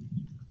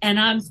 And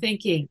I'm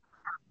thinking,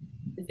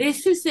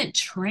 this isn't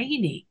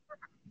training.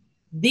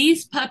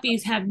 These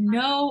puppies have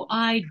no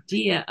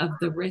idea of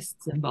the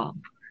risks involved.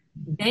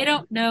 They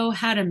don't know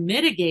how to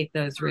mitigate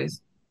those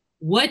risks.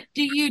 What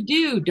do you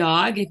do,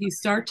 dog, if you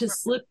start to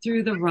slip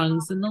through the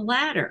rungs in the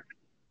ladder?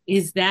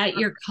 Is that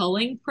your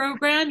culling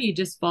program? You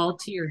just fall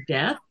to your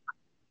death?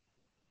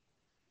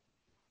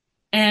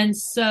 And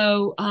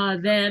so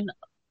then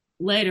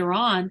later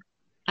on,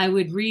 I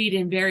would read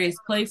in various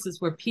places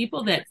where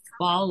people that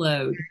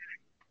followed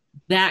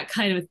that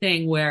kind of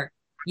thing, where,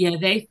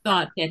 they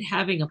thought that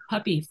having a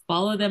puppy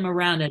follow them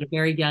around at a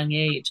very young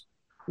age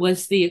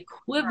was the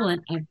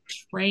equivalent of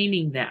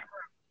training them.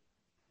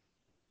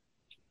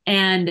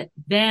 And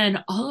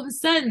then all of a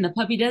sudden, the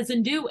puppy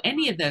doesn't do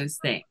any of those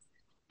things.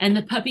 And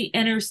the puppy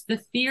enters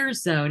the fear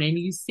zone, and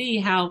you see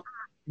how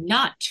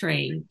not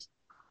trained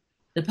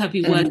the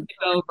puppy was to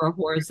go over a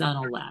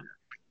horizontal ladder.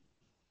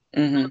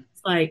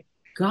 It's like,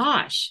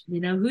 gosh,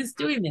 who's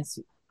doing this?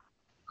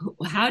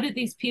 How did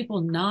these people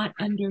not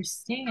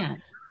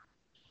understand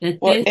that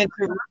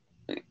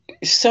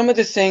some of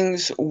the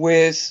things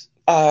with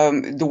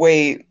the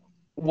way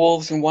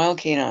wolves and wild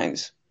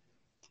canines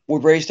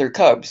would raise their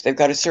cubs, they've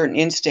got a certain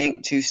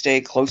instinct to stay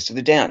close to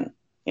the den.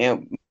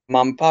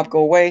 Mom and pop go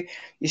away,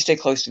 you stay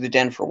close to the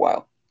den for a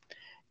while.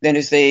 Then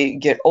as they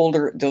get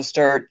older, they'll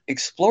start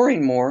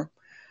exploring more,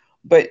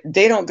 but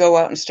they don't go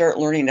out and start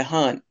learning to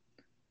hunt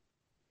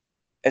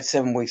at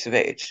 7 weeks of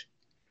age.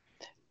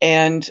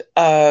 And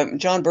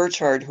John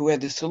Burchard, who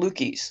had the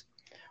Salukis,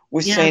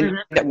 was saying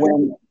that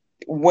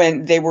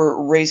when they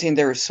were raising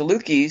their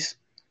Salukis,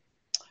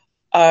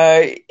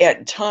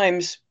 at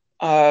times,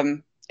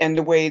 and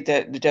the way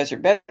that the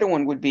Desert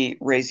Bedouin would be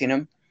raising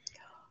them,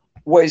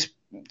 was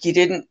you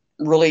didn't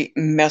really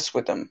mess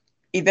with them.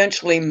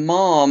 Eventually,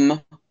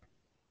 Mom,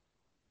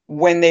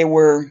 when they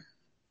were,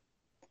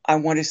 I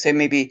want to say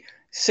maybe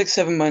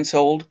 6-7 months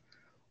old,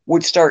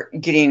 would start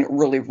getting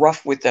really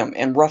rough with them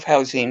and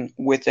roughhousing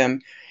with them,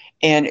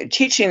 and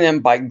teaching them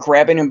by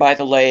grabbing them by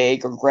the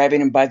leg or grabbing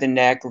them by the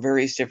neck or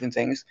various different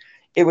things.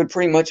 It would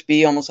pretty much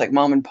be almost like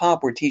Mom and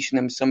Pop were teaching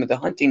them some of the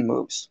hunting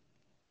moves.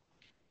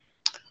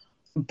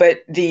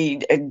 But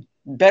the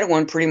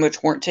Bedouin pretty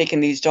much weren't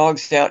taking these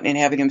dogs out and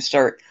having them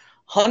start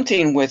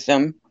hunting with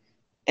them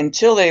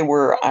until they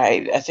were,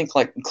 I think,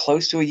 like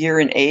close to a year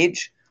in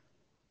age.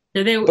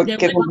 So they wouldn't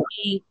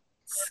be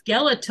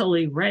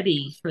skeletally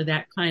ready for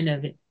that kind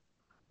of...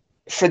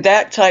 For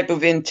that type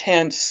of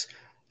intense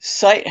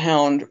sight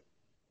hound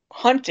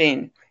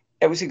hunting,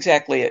 it was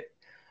exactly it.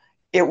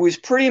 It was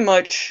pretty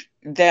much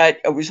that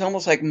it was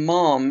almost like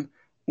Mom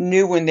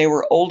knew when they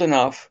were old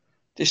enough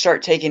to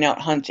start taking out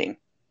hunting.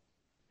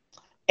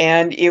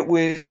 And it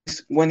was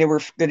when they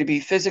were going to be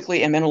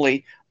physically and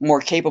mentally more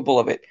capable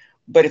of it.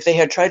 But if they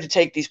had tried to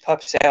take these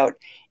pups out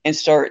and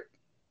start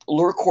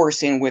lure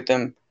coursing with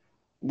them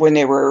when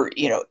they were,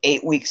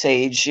 8 weeks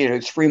age,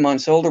 3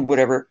 months old or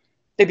whatever,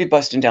 they'd be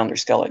busting down their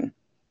skeleton.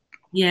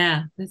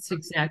 Yeah, that's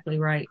exactly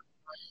right.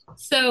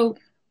 So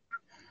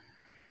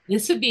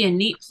this would be a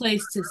neat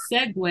place to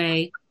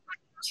segue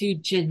to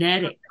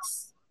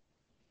genetics.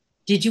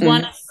 Did you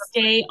want to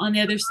stay on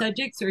the other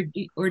subjects, or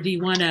do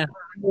you want to?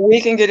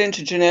 We can get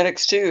into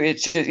genetics too.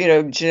 It's,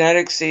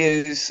 genetics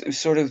is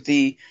sort of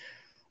the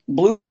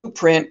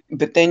blueprint,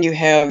 but then you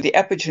have the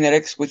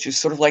epigenetics, which is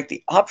sort of like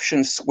the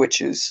option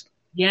switches.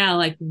 Yeah,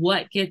 like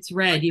what gets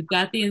read. You've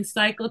got the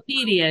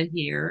encyclopedia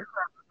here,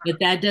 but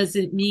that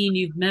doesn't mean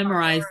you've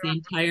memorized the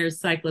entire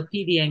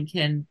encyclopedia and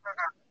can,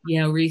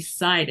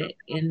 recite it.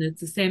 And it's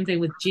the same thing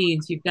with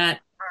genes. You've got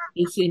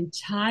this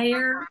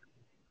entire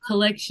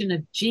collection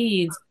of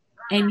genes,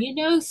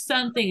 and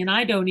something, and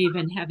I don't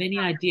even have any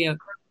idea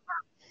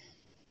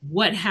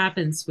what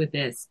happens with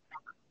this,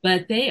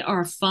 but they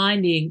are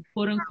finding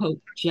quote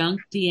unquote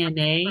junk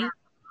DNA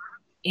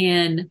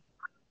in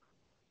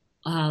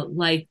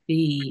like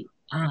the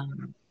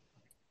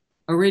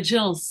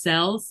original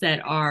cells that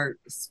are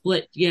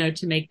split,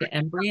 to make the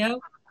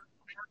embryo.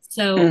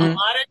 So a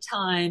lot of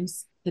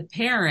times the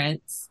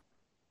parents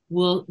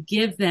will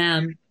give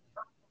them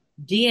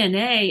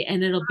DNA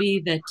and it'll be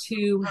the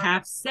two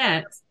half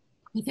sets,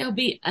 but there'll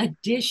be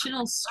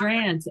additional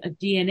strands of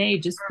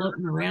DNA just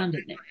floating around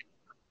in there.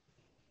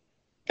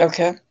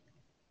 Okay.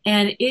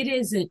 And it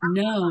isn't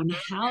known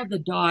how the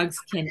dogs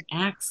can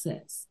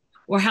access,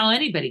 or how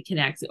anybody can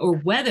access, or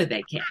whether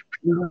they can.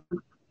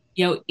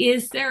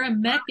 Is there a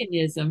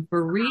mechanism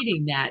for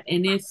reading that?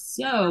 And if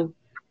so,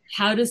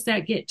 how does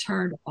that get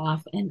turned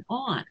off and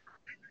on?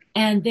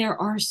 And there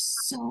are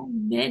so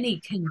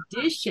many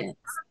conditions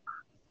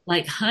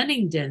like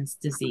Huntington's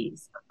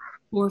disease,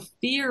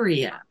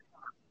 porphyria.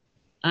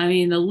 I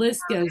mean, the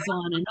list goes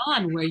on and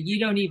on, where you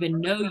don't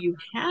even know you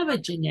have a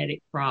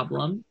genetic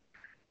problem.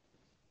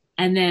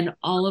 And then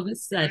all of a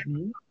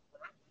sudden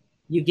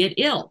you get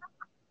ill.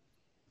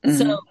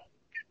 So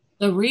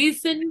the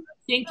reason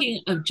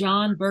thinking of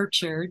John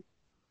Burchard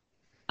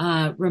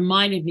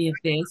reminded me of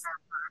this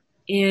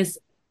is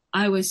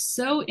I was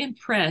so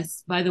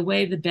impressed by the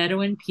way the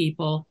Bedouin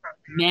people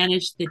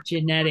managed the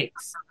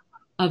genetics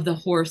of the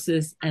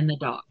horses and the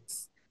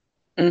dogs.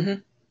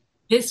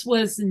 This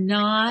was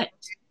not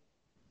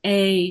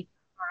a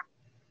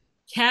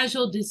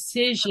casual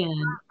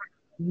decision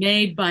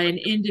made by an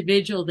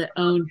individual that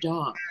owned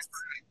dogs.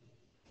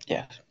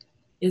 Yeah.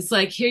 It's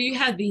like, here you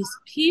have these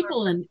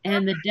people,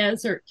 and the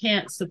desert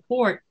can't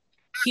support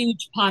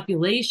huge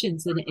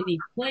populations in any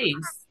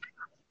place.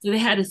 So they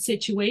had a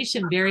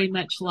situation very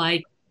much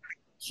like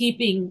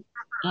keeping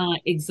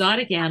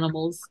exotic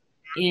animals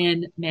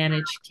in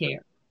managed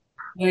care,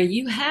 where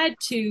you had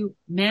to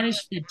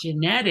manage the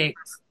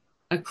genetics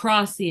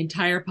across the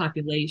entire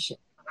population.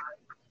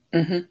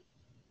 And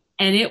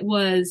it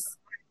was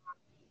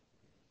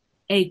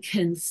a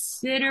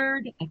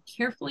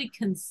carefully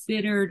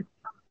considered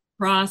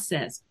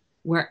process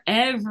where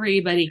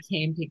everybody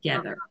came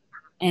together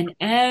and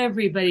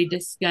everybody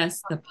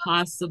discussed the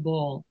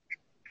possible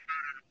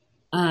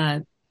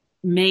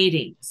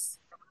matings.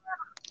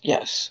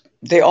 Yes.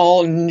 They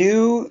all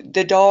knew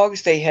the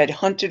dogs. They had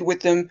hunted with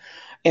them.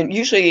 And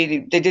usually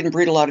they didn't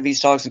breed a lot of these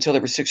dogs until they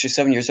were 6 or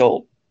 7 years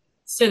old.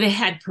 So they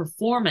had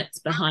performance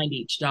behind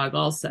each dog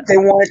also. They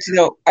wanted to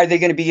know, are they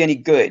going to be any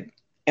good?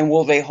 And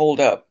will they hold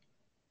up?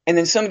 And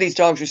then some of these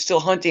dogs are still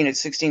hunting at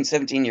 16,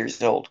 17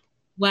 years old.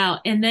 Wow.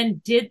 And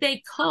then did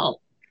they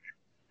cull?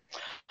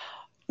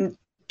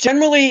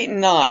 Generally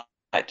not.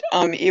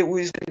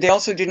 They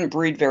also didn't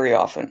breed very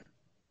often.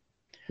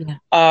 Yeah.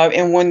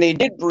 And when they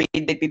did breed,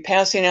 they'd be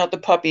passing out the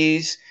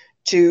puppies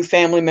to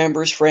family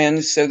members,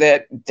 friends, so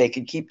that they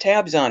could keep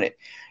tabs on it,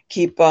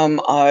 keep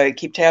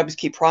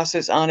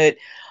process on it.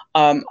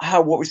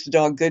 What was the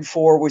dog good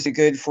for? Was it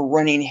good for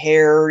running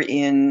hare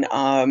in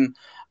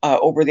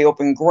over the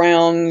open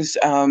grounds?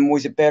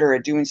 Was it better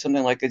at doing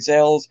something like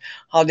gazelles?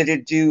 How did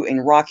it do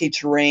in rocky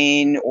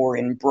terrain or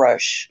in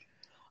brush?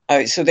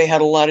 So they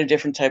had a lot of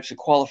different types of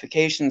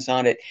qualifications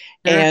on it.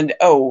 Sure. And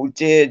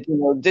did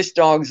this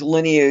dog's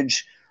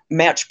lineage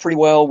match pretty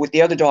well with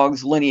the other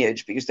dog's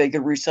lineage, because they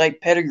could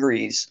recite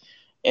pedigrees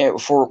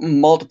for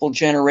multiple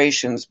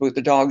generations, both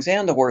the dogs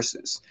and the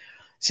horses.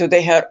 So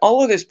they had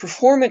all of this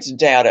performance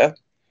data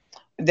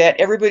that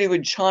everybody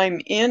would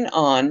chime in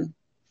on,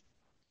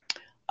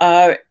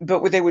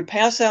 but when they would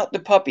pass out the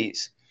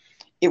puppies,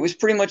 it was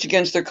pretty much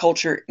against their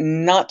culture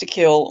not to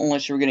kill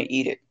unless you were going to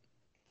eat it.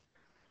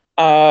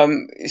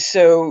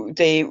 So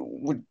they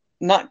would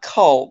not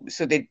cull,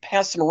 so they'd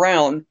pass them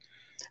around,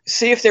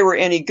 see if they were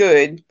any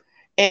good,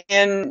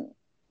 and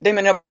they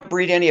may not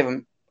breed any of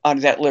them out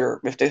of that litter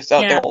if they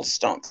thought they all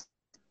stunk.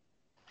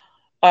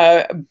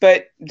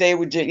 But they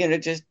would,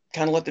 just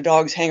kind of let the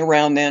dogs hang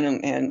around then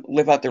and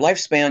live out their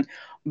lifespan.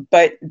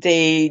 But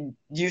they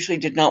usually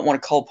did not want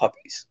to cull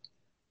puppies,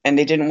 and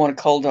they didn't want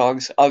to cull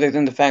dogs other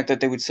than the fact that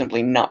they would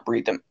simply not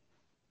breed them.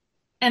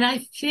 And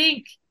I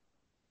think,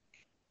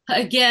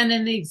 again,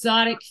 in the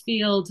exotic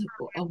field,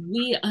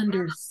 we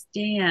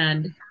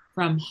understand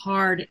from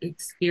hard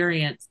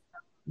experience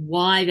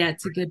why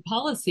that's a good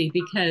policy,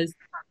 because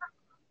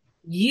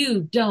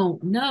you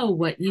don't know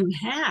what you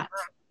have.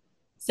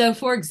 So,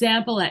 for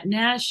example, at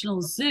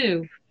National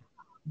Zoo,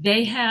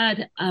 they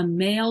had a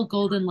male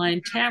golden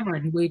lion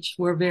tamarin, which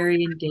were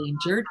very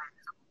endangered,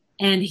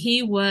 and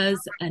he was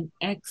an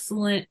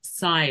excellent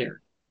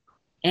sire.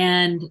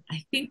 And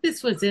I think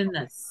this was in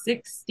the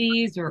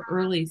 60s or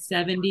early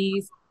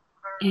 70s.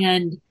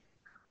 And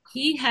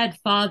he had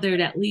fathered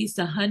at least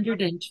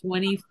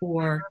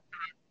 124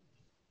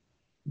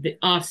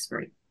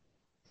 offspring.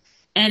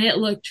 And it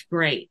looked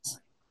great.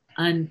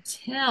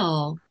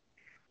 until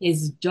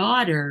his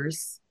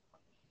daughters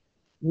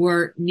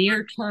were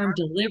near-term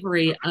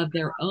delivery of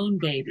their own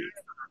babies.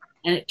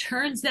 And it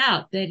turns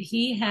out that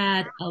he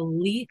had a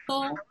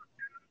lethal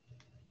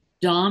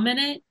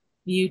dominant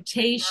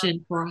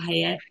mutation for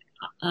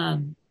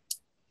um,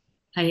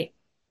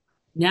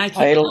 now I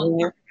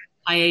can't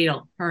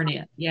hiatal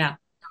hernia. Yeah.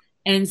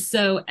 And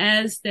so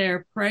as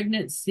their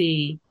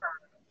pregnancy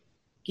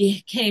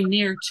came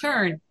near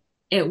term,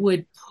 it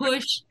would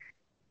push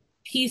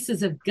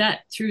pieces of gut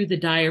through the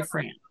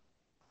diaphragm.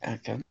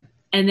 Okay.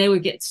 And they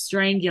would get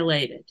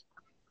strangulated.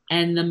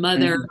 And the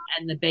mother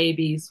and the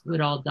babies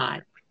would all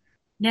die.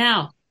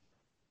 Now,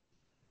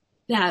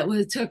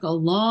 took a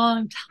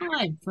long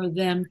time for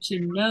them to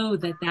know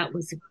that that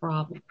was a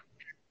problem.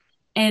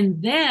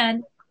 And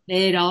then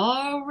they'd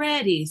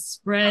already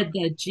spread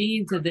the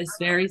genes of this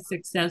very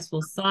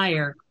successful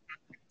sire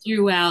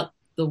throughout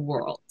the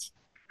world.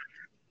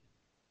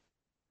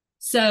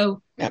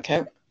 So,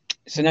 okay.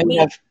 So now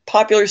you have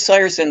popular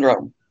sire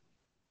syndrome.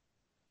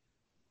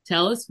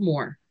 Tell us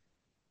more.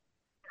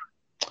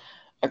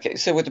 Okay,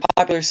 so with the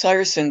popular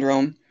sire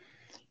syndrome,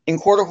 in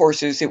quarter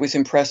horses, it was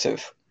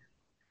impressive.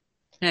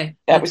 Okay.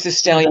 That was the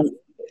stallion.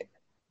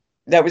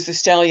 That was the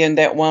stallion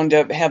that wound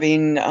up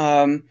having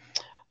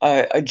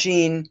a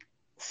gene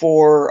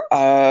for.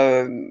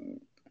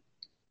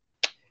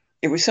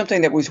 It was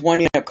something that was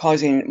winding up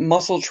causing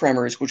muscle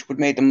tremors, which would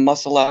make them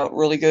muscle out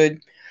really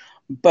good.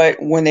 But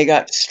when they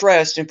got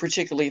stressed, and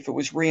particularly if it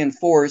was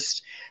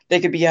reinforced, they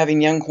could be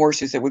having young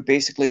horses that would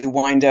basically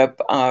wind up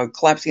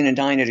collapsing and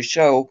dying at a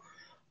show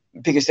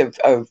because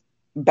of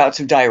bouts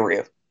of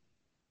diarrhea.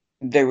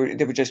 They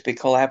would just be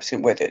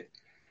collapsing with it.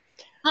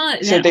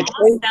 So that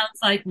almost sounds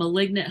like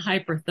malignant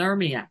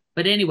hyperthermia.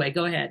 But anyway,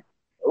 go ahead.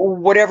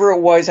 Whatever it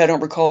was, I don't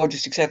recall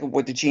just exactly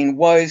what the gene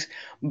was,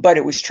 but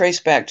it was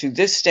traced back to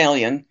this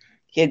stallion.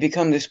 He had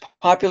become this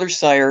popular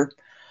sire,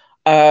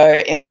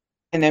 and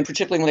then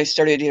particularly when they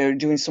started,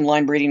 doing some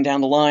line breeding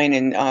down the line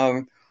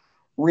and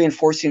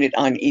reinforcing it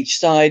on each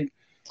side.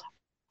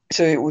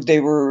 So they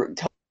were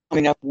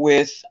coming up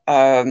with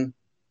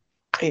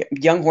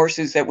young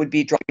horses that would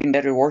be dropping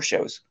dead at horse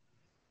shows.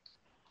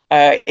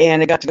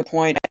 And it got to the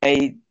point,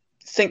 I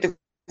think the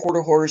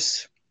quarter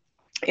horse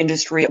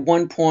industry at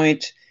one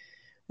point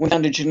went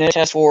down to genetic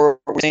tests for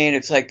saying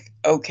it's like,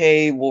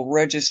 okay, we'll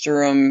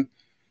register them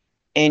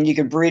and you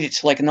could breed it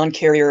to like a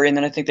non-carrier. And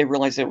then I think they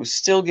realized that it was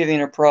still giving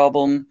a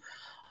problem.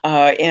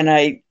 And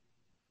I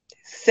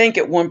think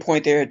at one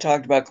point they had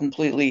talked about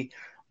completely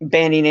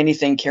banning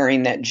anything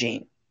carrying that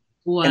gene.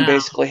 Wow. And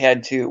basically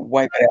had to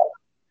wipe it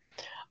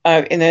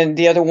out. And then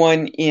the other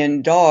one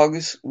in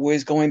dogs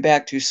was going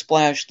back to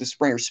Splash, the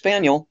Springer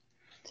Spaniel,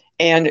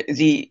 and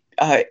the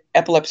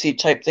epilepsy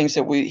type things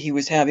that he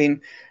was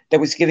having that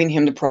was giving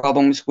him the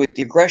problems with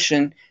the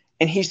aggression.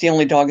 And he's the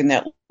only dog in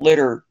that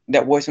litter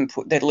that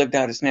that lived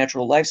out his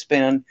natural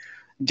lifespan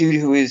due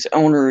to his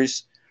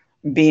owners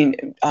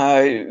being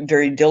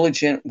very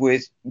diligent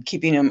with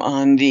keeping him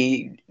on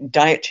the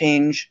diet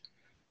change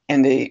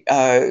and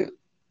the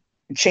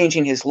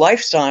changing his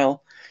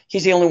lifestyle.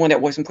 He's the only one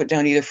that wasn't put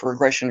down either for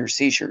aggression or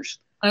seizures.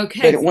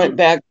 Okay. But it went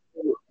back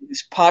to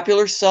this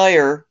popular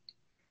sire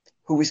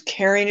who was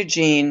carrying a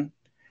gene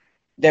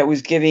that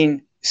was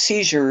giving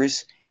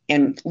seizures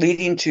and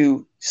leading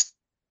to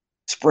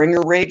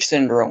Springer rage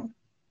syndrome.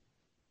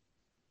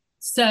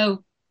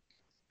 So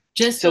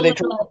they turned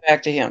it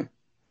back to him.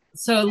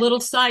 So a little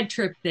side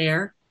trip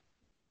there.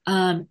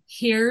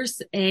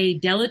 Here's a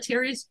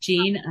deleterious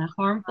gene, a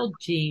harmful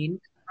gene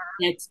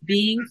that's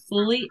being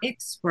fully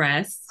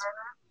expressed,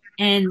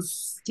 and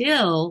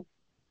still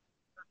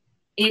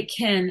it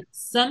can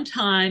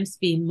sometimes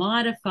be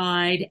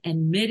modified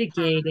and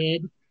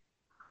mitigated,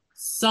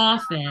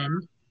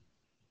 softened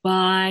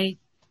by,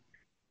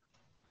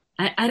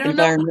 I don't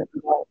know.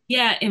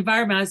 Yeah,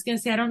 environment. I was going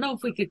to say, I don't know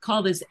if we could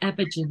call this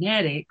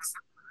epigenetics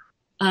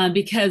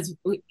because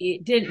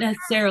it didn't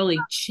necessarily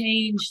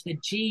change the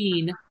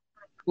gene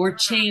or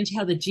change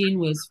how the gene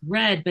was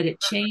read, but it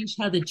changed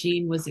how the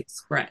gene was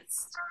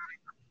expressed.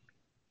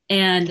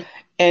 And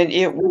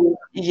it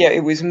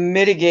was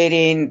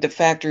mitigating the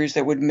factors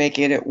that would make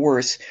it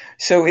worse.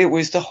 So it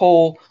was the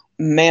whole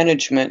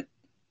management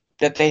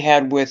that they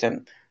had with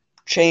him,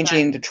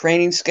 changing the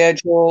training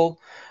schedule,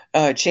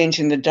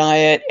 changing the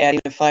diet, adding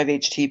a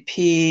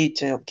 5-HTP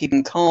to help keep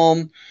him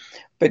calm,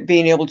 but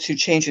being able to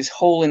change his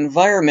whole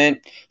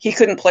environment. He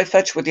couldn't play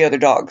fetch with the other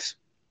dogs.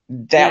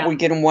 That would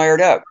get him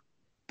wired up.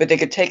 But they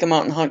could take him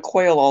out and hunt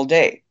quail all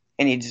day,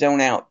 and he'd zone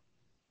out.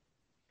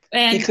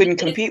 And he couldn't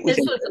compete with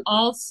him. This was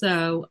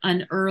also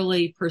an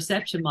early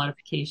perception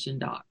modification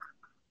dog.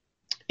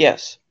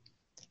 Yes.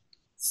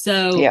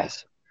 So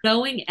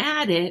going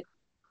at it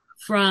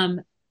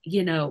from,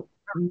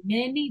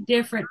 many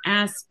different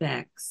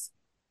aspects,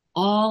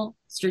 all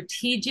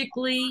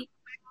strategically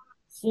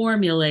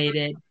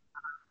formulated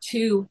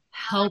to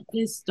help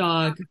this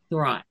dog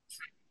thrive.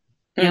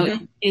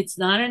 Mm-hmm. It's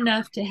not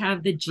enough to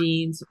have the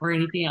genes or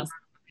anything else.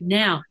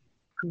 Now,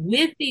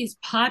 with these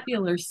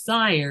popular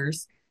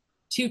sires,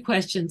 two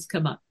questions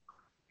come up.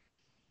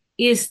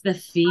 Is the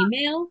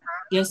female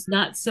just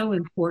not so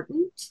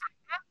important?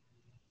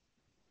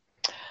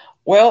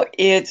 Well,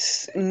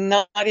 it's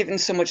not even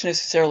so much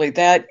necessarily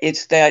that.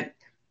 It's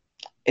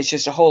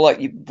just a whole lot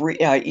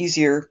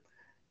easier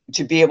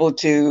to be able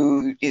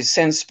to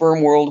send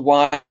sperm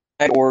worldwide,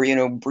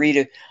 or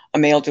breed a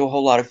male to a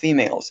whole lot of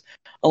females.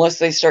 Unless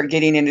they start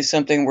getting into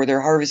something where they're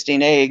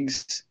harvesting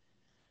eggs,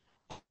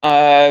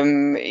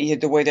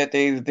 the way that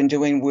they've been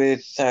doing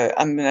with,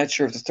 I'm not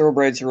sure if the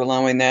thoroughbreds are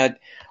allowing that,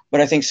 but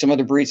I think some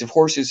other breeds of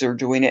horses are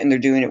doing it, and they're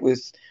doing it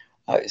with,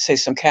 say,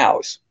 some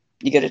cows.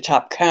 You get a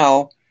top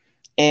cow,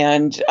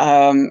 and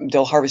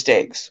they'll harvest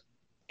eggs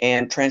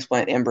and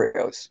transplant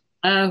embryos.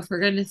 Oh, for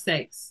goodness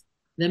sakes.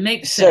 That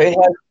makes So sense.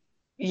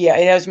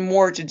 it has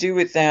more to do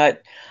with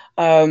that.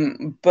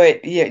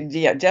 But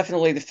yeah,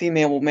 definitely the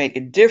female will make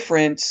a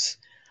difference.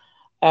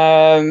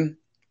 One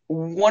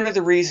of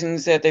the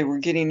reasons that they were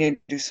getting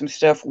into some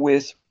stuff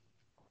with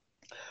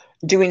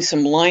doing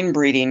some line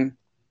breeding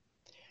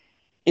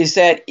is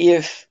that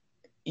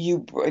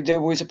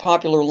there was a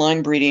popular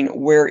line breeding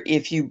where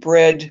if you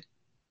bred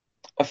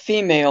a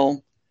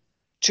female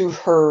to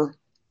her,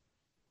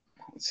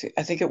 let's see,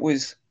 I think it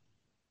was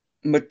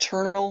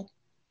maternal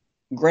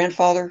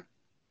grandfather,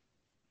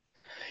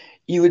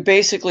 you would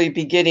basically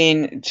be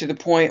getting to the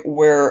point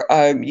where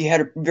you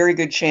had a very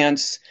good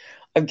chance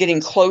of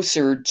getting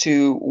closer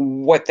to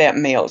what that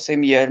male, say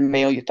you had a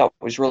male you thought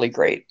was really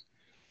great.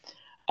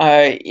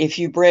 If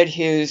you bred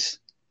his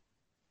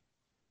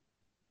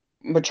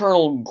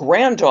maternal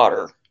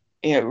granddaughter,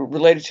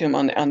 related to him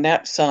on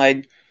that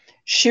side,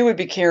 she would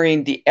be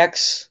carrying the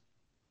X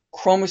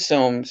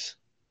chromosomes,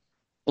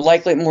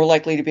 more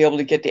likely to be able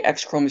to get the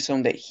X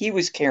chromosome that he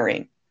was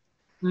carrying,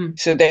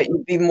 so that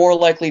you'd be more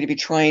likely to be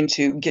trying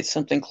to get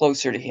something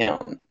closer to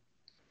him.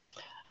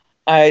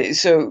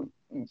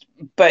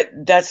 But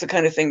that's the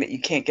kind of thing that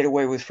you can't get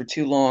away with for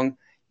too long.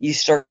 You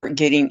start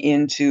getting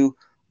into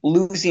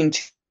losing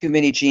too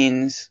many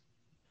genes.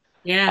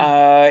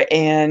 Yeah.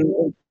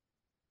 And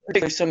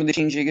particularly some of the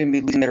genes you're going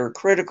to be losing that are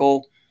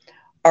critical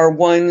are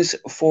ones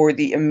for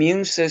the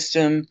immune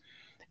system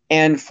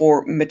and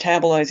for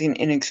metabolizing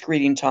and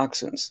excreting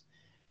toxins,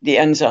 the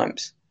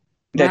enzymes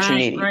that you're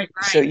needing. Right.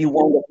 So you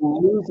wind up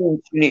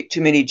losing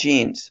too many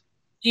genes.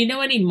 Do you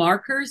know any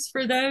markers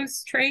for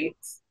those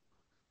traits?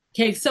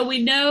 Okay, so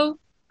we know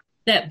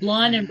that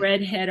blonde and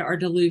redhead are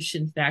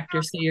dilution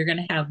factors, so you're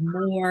going to have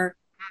more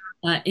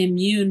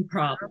immune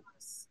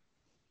problems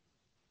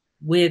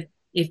with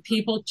if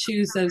people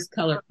choose those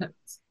color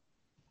codes.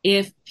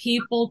 If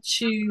people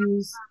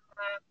choose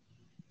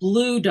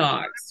blue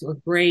dogs or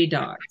gray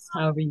dogs,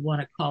 however you want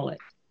to call it.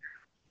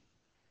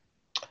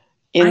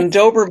 In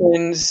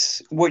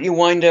Dobermans, what you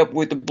wind up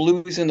with the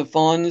blues and the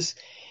fawns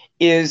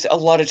is a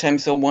lot of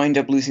times they'll wind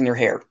up losing their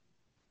hair.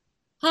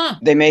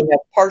 They may have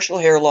partial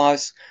hair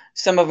loss.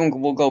 Some of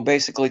them will go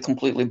basically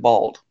completely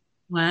bald.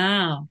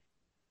 Wow.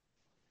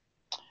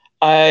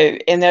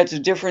 And that's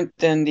different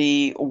than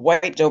the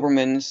white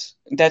Dobermans.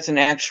 That's an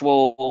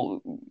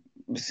actual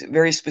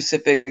very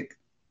specific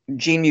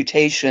gene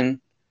mutation.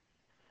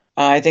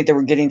 I think they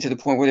were getting to the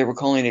point where they were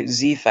calling it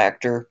Z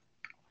factor.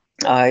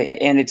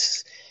 And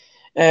it's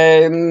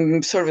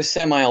sort of a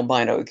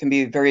semi-albino. It can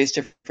be various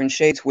different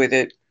shades with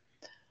it.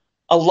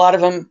 A lot of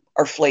them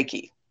are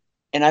flaky.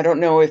 And I don't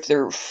know if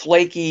they're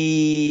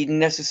flaky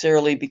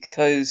necessarily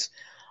because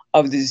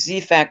of the Z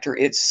factor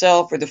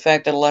itself, or the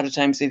fact that a lot of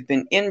times they've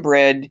been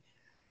inbred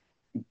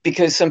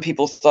because some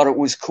people thought it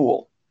was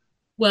cool.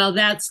 Well,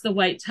 that's the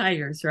white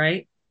tigers,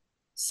 right?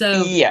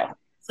 So yeah,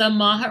 some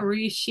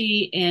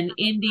Maharishi in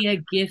India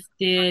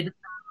gifted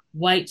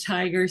white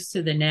tigers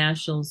to the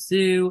National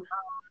Zoo.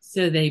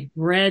 So they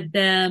bred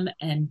them,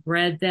 and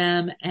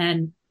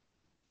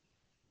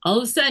all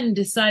of a sudden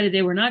decided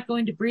they were not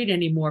going to breed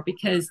anymore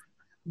because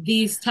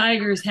these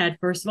tigers had,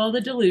 first of all, the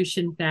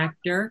dilution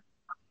factor.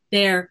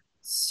 Their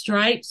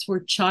stripes were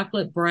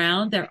chocolate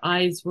brown. Their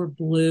eyes were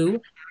blue.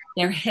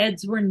 Their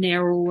heads were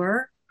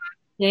narrower.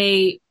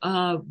 They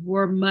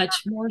were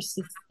much more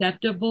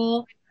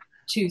susceptible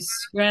to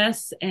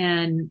stress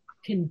and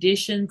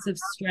conditions of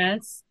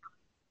stress.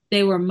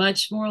 They were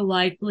much more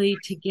likely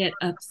to get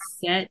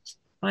upset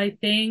by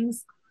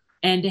things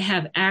and to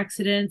have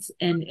accidents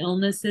and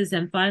illnesses.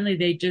 And finally,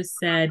 they just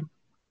said,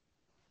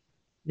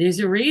 there's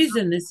a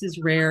reason this is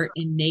rare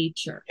in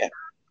nature. Yeah.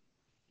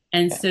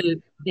 And so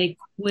they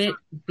quit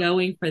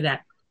going for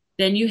that.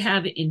 Then you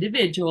have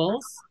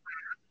individuals.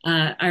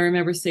 I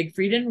remember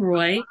Siegfried and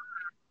Roy,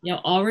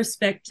 all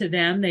respect to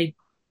them. They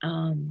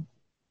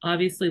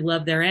obviously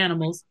love their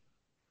animals,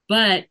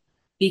 but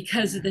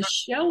because of the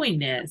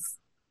showiness,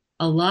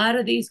 a lot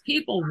of these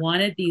people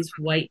wanted these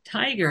white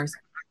tigers,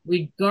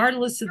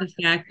 regardless of the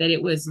fact that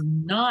it was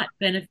not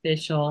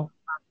beneficial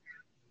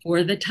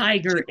for the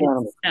tiger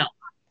itself.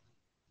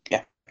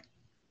 Yeah.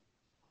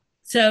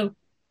 So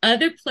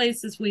other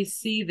places we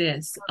see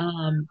this,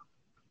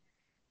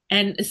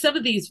 and some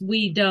of these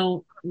we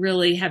don't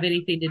really have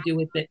anything to do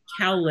with it.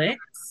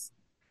 Cowlicks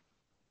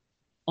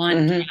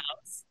on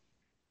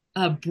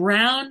cows,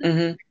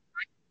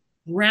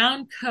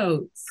 brown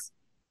coats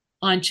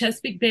on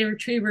Chesapeake Bay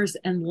Retrievers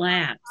and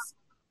labs.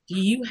 Do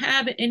you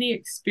have any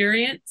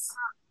experience?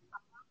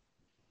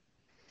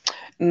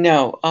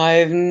 No,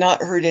 I've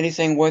not heard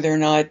anything whether or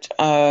not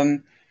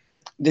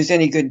there's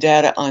any good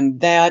data on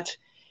that.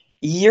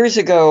 Years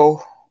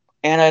ago,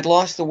 and I'd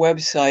lost the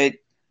website,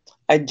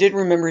 I did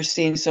remember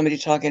seeing somebody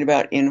talking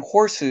about in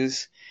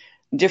horses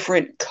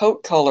different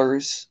coat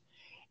colors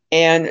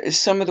and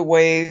some of the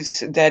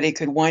ways that it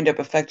could wind up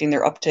affecting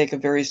their uptake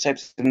of various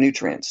types of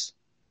nutrients.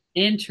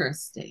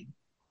 Interesting.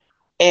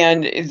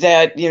 And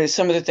that,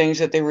 some of the things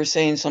that they were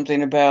saying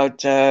something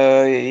about,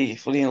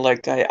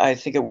 like I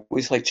think it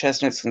was like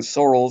chestnuts and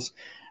sorrels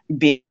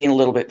being a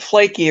little bit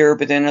flakier,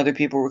 but then other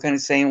people were kind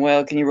of saying,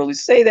 well, can you really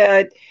say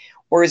that?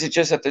 Or is it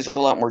just that there's a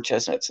lot more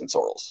chestnuts and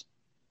sorrels?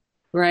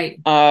 Right.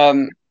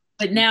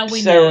 But now we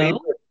so know.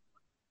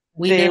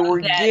 They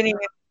were that, getting,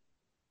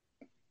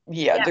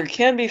 there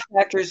can be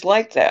factors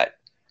like that.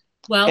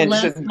 Well, and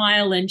less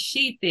myelin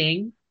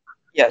sheathing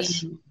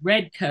yes. in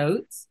red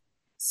coats,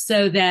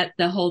 so that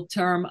the whole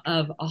term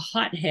of a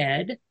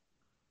hothead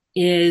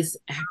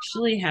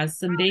actually has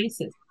some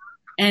basis.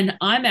 And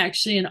I'm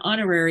actually an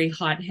honorary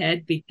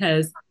hothead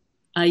because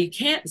you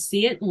can't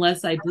see it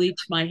unless I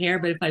bleach my hair.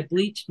 But if I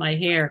bleach my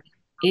hair,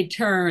 it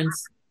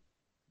turns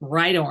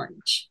bright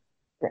orange.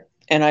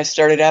 And I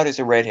started out as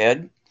a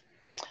redhead.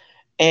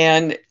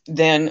 And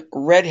then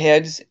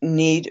redheads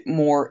need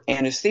more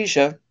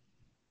anesthesia.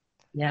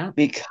 Yeah.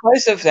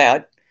 Because of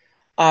that,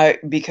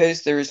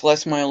 because there's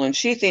less myelin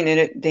sheathing in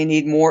it, they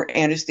need more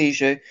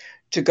anesthesia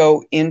to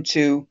go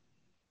into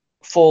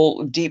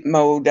full deep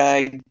mode.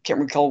 I can't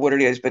recall what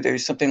it is, but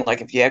there's something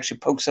like if you actually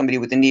poke somebody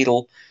with a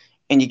needle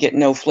and you get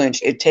no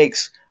flinch, it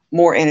takes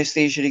more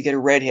anesthesia to get a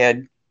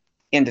redhead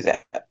into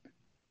that.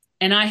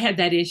 And I had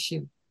that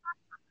issue.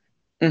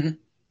 Mm-hmm.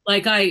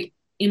 Like I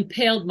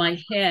impaled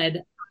my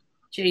head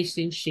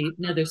chasing sheep,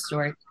 another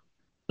story.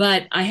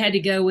 But I had to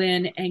go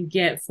in and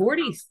get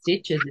 40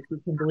 stitches, if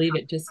you can believe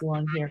it, just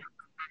along here.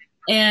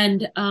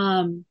 And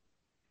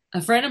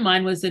a friend of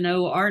mine was an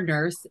OR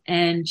nurse,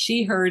 and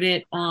she heard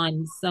it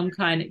on some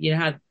kind of,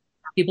 how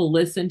people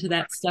listen to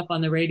that stuff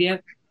on the radio.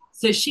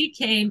 So she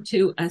came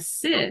to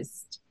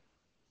assist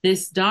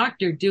this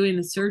doctor doing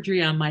the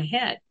surgery on my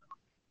head.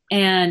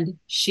 And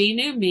she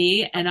knew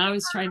me, and I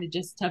was trying to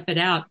just tough it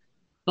out.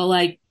 But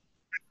like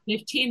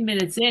 15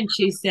 minutes in,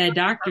 she said,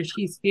 "Doctor,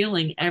 she's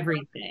feeling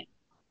everything."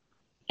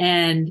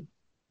 And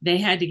they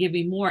had to give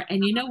me more.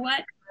 And you know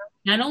what?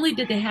 Not only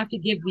did they have to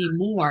give me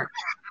more,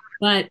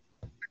 but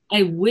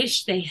I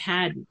wish they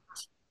hadn't,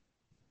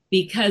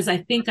 because I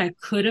think I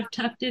could have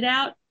toughed it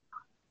out.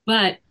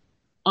 But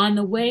on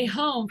the way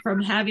home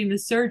from having the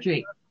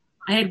surgery,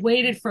 I had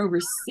waited for over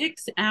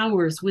 6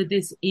 hours with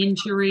this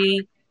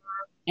injury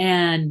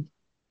and,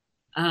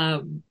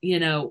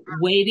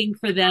 waiting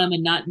for them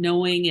and not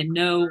knowing and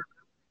no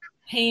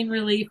pain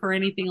relief or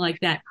anything like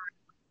that.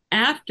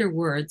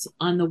 Afterwards,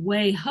 on the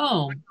way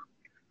home,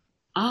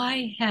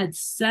 I had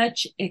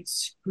such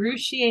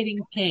excruciating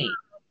pain.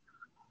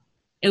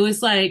 It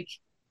was like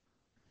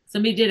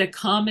somebody did a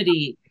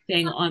comedy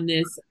thing on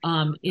this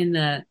in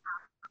the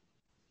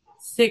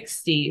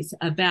 60s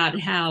about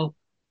how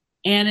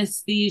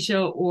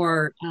anesthesia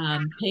or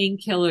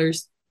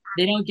painkillers,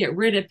 they don't get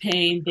rid of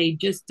pain, they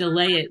just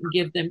delay it and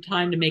give them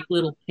time to make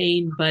little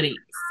pain buddies.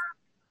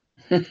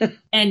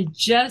 And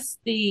just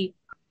the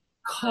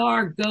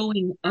car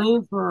going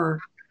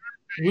over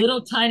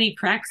little tiny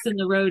cracks in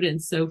the road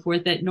and so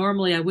forth that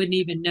normally I wouldn't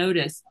even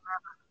notice,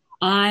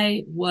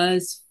 I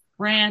was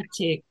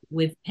frantic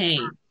with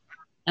pain.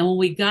 And when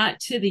we got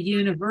to the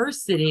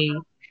university,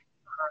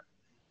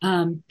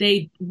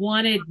 they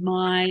wanted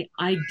my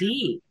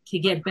ID to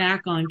get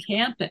back on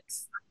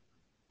campus.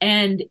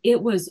 And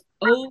it was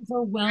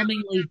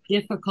overwhelmingly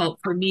difficult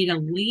for me to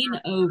lean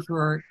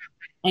over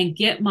and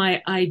get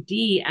my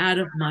ID out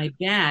of my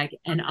bag.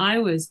 And I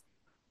was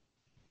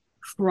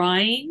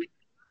crying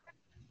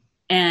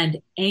and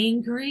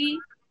angry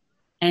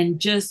and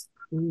just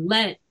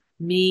let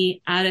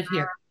me out of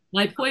here.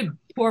 My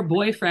poor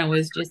boyfriend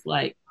was just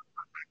like,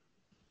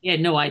 he had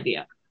no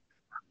idea.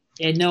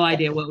 He had no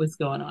idea what was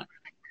going on.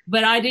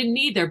 But I didn't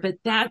either. But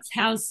that's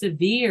how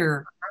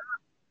severe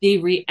the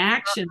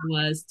reaction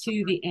was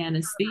to the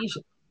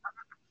anesthesia.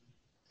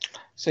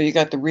 So you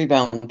got the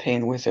rebound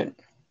pain with it.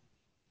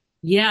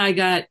 Yeah, I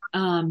got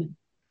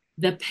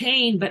the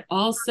pain, but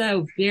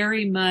also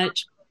very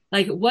much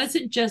like it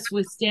wasn't just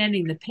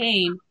withstanding the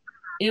pain,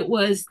 it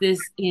was this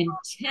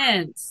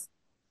intense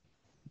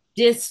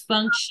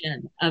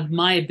dysfunction of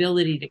my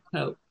ability to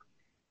cope.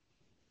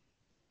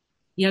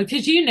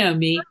 Because you know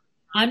me,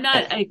 I'm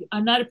not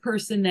a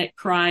person that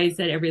cries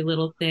at every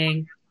little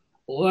thing,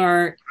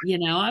 or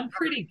I'm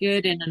pretty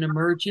good in an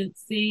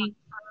emergency,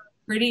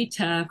 pretty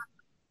tough.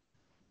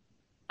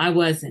 I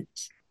wasn't.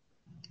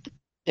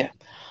 Yeah.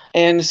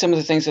 And some of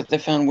the things that they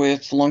found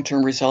with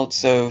long-term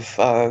results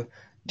of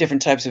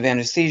different types of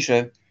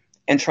anesthesia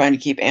and trying to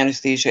keep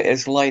anesthesia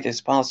as light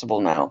as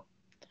possible now.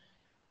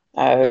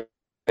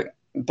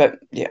 But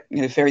yeah,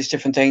 various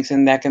different things,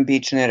 and that can be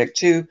genetic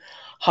too,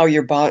 how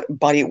your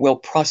body will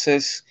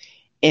process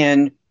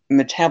and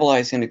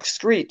metabolize and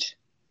excrete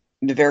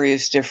the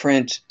various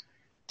different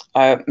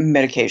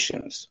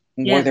medications,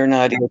 Yeah. whether or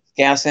not it's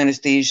gas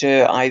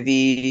anesthesia,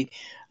 IV,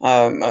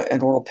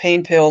 an oral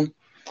pain pill.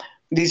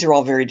 These are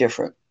all very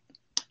different.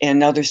 And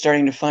now they're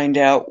starting to find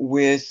out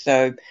with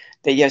that,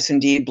 yes,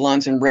 indeed,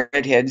 blondes and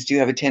redheads do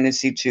have a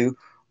tendency to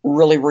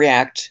really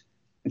react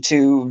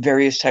to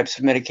various types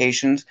of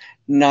medications,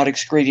 not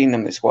excreting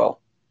them as well.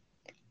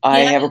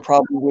 I Yeah. have a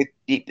problem with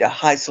the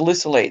high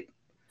salicylate,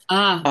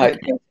 Okay.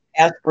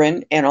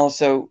 aspirin, and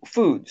also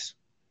foods.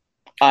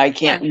 I Yeah.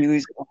 can't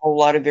use a whole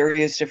lot of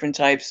various different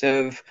types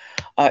of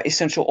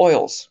essential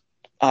oils,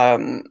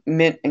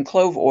 mint and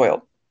clove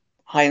oil,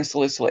 high in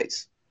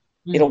salicylates.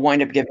 It'll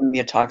wind up giving me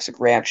a toxic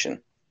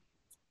reaction.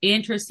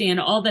 Interesting. And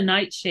all the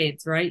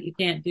nightshades, right? You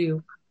can't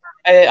do.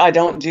 I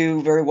don't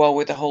do very well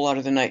with a whole lot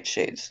of the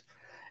nightshades.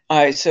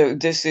 So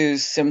this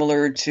is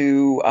similar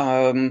to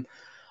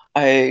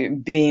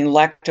being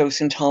lactose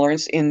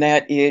intolerant in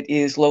that it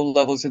is low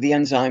levels of the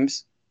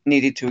enzymes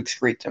needed to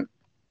excrete them.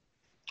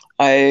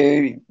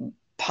 A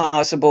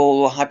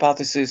possible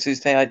hypothesis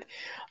is that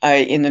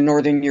in the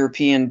Northern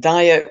European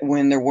diet,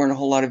 when there weren't a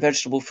whole lot of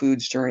vegetable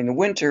foods during the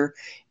winter,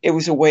 it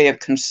was a way of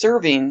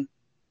conserving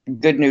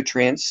good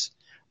nutrients.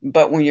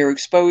 But when you're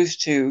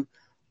exposed to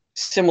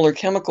similar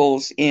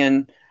chemicals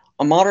in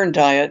a modern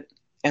diet,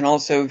 and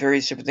also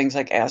various different things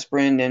like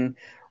aspirin and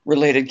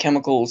related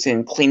chemicals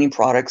in cleaning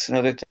products and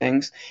other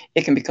things,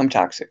 it can become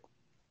toxic.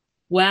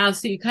 Wow.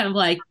 So you kind of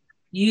like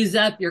use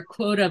up your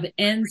quota of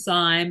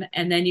enzyme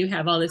and then you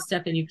have all this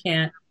stuff and you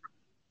can't.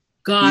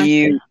 Gosh.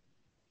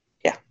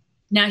 Yeah.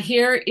 Now,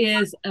 here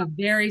is a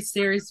very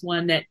serious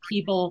one that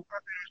people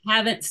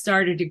haven't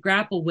started to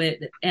grapple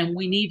with, and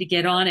we need to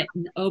get on it.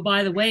 And oh,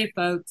 by the way,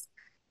 folks,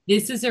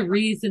 this is a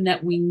reason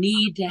that we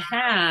need to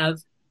have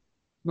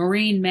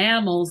marine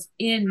mammals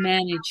in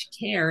managed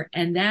care,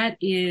 and that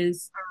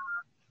is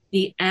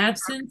the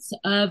absence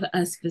of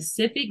a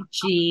specific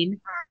gene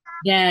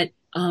that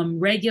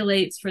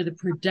regulates for the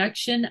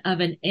production of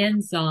an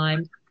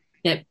enzyme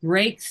that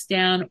breaks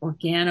down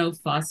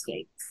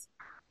organophosphates.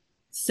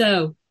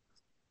 So,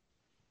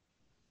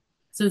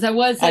 since I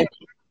wasn't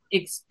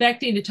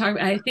expecting to talk,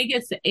 I think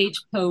it's the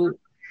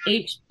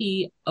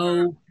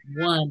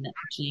HPO1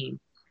 gene,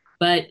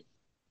 but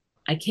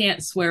I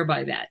can't swear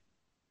by that.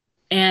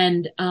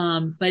 And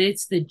but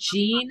it's the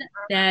gene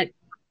that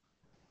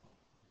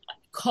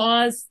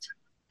caused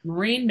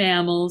marine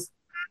mammals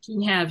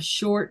to have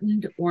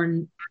shortened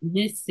or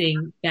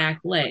missing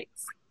back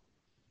legs.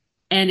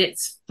 And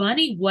it's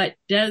funny what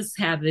does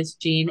have this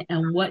gene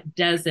and what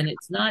doesn't.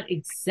 It's not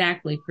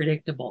exactly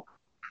predictable.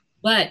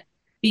 But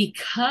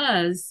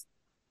because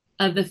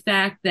of the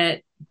fact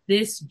that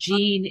this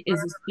gene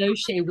is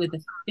associated with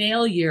a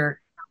failure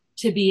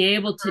to be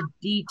able to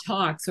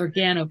detox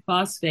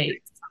organophosphates,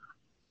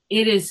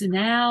 it is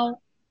now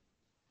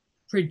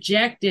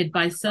projected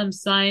by some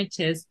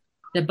scientists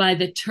that by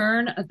the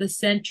turn of the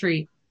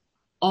century,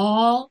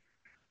 all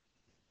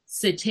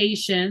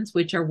cetaceans,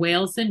 which are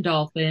whales and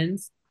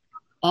dolphins,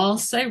 all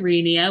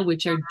sirenia,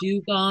 which are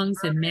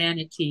dugongs and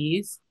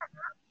manatees,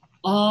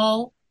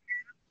 all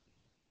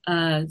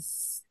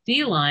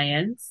sea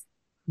lions,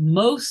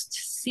 most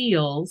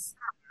seals,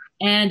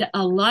 and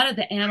a lot of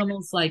the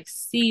animals like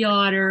sea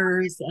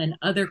otters and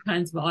other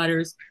kinds of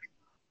otters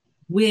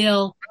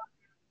will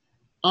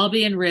all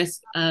be in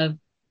risk of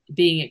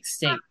being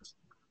extinct.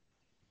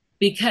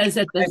 Because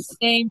at the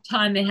same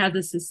time they have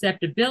the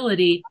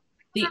susceptibility,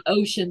 the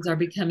oceans are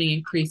becoming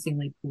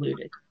increasingly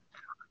polluted.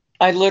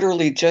 I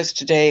literally just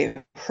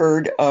today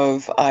heard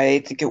of,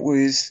 I think it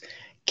was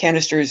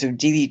canisters of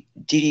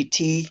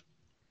DDT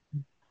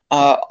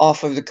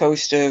off of the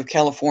coast of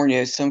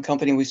California. Some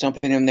company was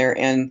dumping them there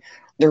and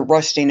they're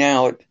rusting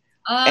out.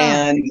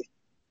 And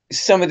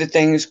some of the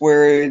things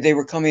where they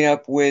were coming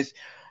up with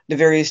the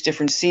various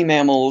different sea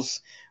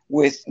mammals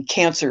with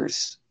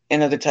cancers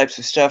and other types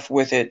of stuff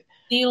with it.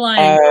 Sea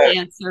lion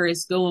cancer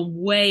is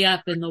going way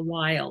up in the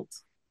wild.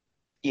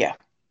 Yeah.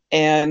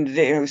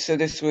 And so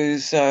this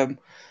was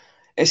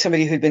as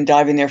somebody who'd been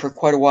diving there for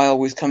quite a while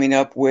was coming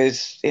up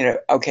with,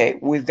 okay,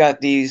 we've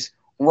got these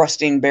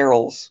rusting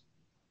barrels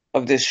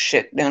of this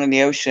shit down in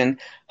the ocean.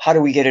 How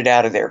do we get it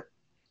out of there?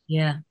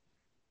 Yeah.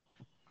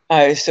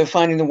 So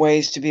finding the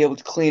ways to be able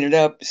to clean it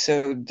up.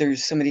 So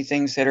there's so many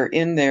things that are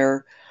in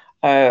there.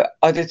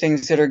 Other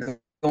things that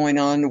are going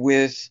on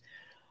with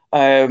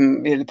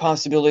the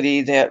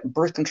possibility that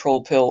birth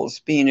control pills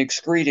being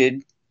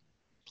excreted,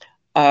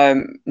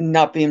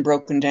 not being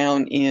broken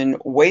down in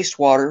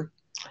wastewater,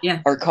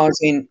 are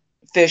causing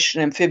fish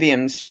and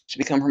amphibians to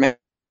become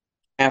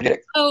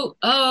hermaphroditic.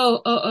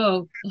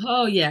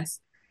 Oh, yes.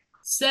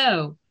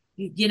 So,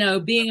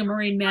 being a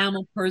marine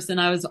mammal person,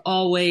 I was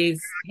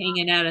always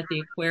hanging out at the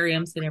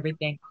aquariums and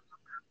everything.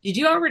 Did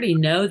you already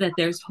know that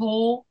there's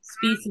whole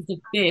species of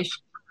fish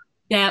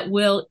that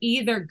will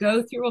either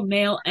go through a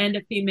male and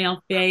a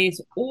female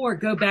phase or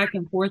go back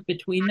and forth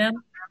between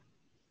them?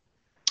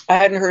 I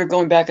hadn't heard of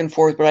going back and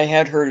forth, but I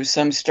had heard of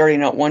some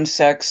starting out one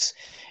sex,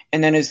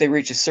 and then as they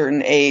reach a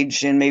certain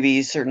age and maybe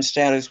a certain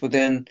status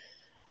within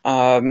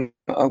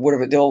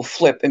whatever, they'll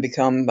flip and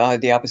become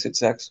the opposite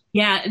sex.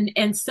 Yeah,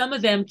 and some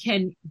of them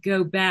can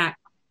go back.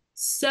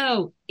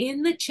 So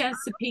in the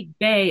Chesapeake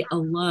Bay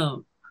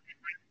alone,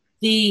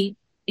 the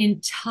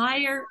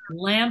entire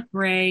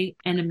lamprey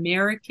and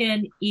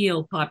American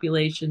eel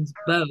populations,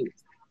 both,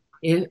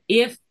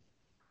 if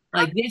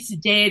like this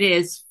data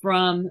is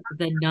from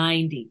the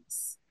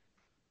 90s.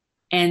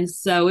 And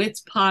so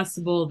it's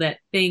possible that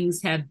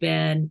things have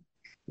been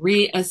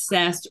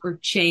reassessed or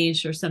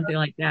changed or something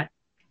like that.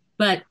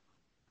 But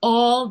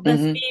all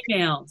the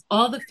females,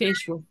 all the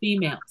fish were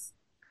females.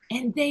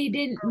 And they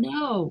didn't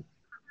know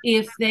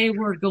if they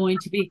were going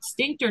to be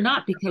extinct or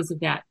not because of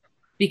that.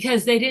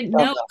 Because they didn't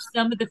know if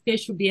some of the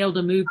fish would be able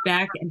to move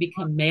back and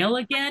become male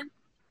again.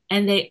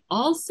 And they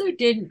also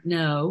didn't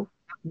know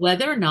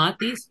whether or not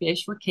these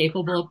fish were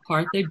capable of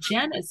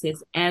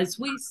parthenogenesis, as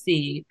we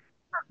see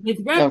with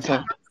reptiles.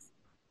 Okay.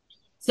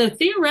 So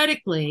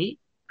theoretically,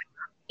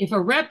 if a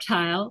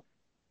reptile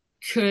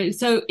could,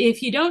 so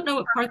if you don't know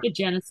what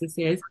parthenogenesis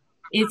is,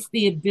 it's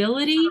the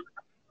ability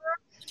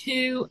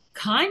to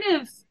kind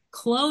of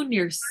clone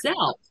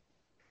yourself,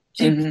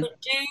 to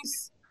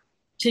produce,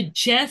 to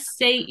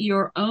gestate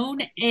your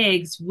own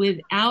eggs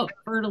without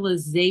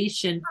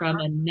fertilization from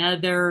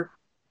another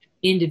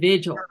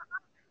individual.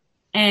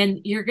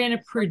 And you're going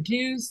to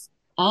produce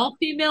all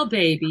female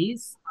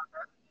babies,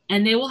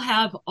 and they will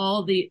have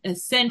all the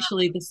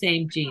essentially the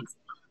same genes.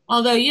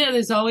 Although,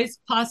 there's always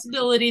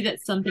possibility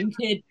that something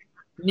could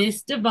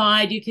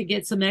misdivide. You could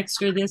get some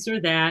extra this or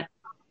that,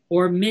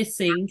 or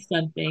missing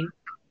something.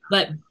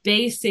 But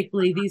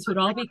basically, these would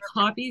all be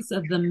copies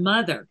of the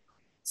mother.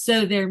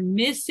 So they're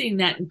missing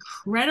that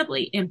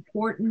incredibly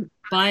important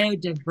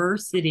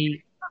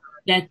biodiversity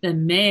that the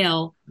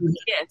male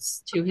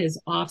gives to his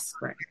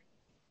offspring.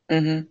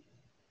 Mm-hmm.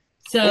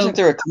 So, wasn't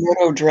there a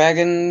Komodo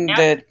dragon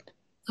that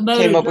came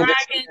Komodo up with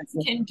dragons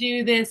can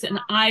do this, and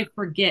I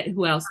forget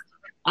who else.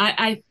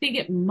 I think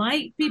it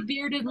might be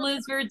bearded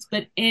lizards,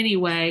 but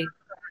anyway,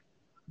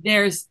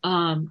 there's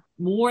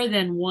more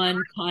than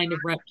one kind of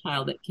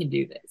reptile that can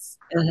do this.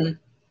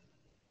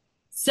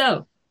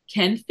 So,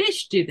 can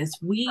fish do this?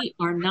 We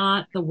are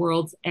not the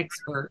world's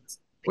experts,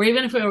 or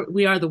even if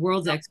we are the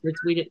world's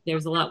experts,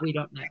 there's a lot we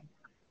don't know.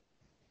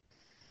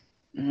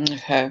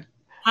 Okay.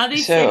 How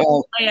these things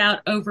play out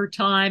over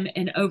time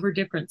and over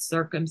different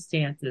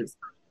circumstances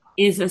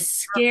is a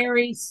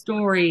scary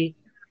story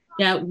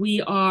that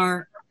we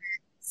are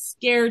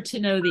scared to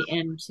know the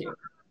end to.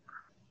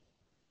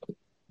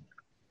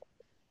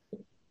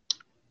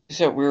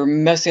 So we're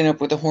messing up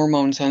with the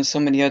hormones on so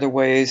many other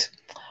ways.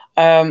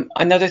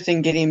 Another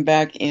thing, getting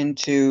back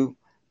into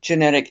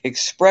genetic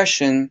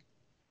expression,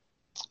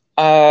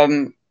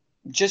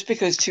 just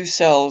because two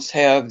cells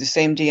have the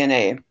same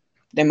DNA,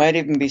 they might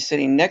even be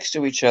sitting next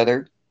to each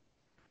other,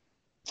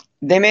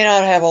 they may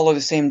not have all of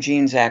the same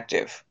genes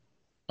active.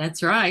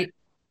 That's right.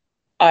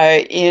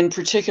 In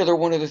particular,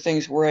 one of the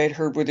things where I had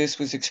heard where this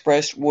was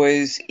expressed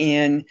was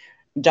in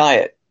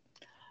diet.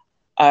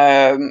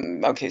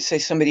 Okay, say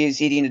somebody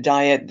is eating a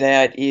diet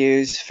that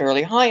is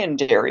fairly high in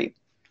dairy,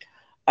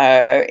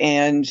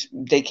 and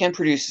they can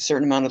produce a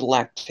certain amount of the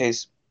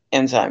lactase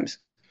enzymes.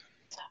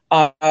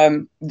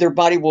 Their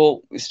body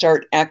will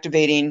start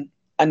activating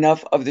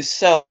enough of the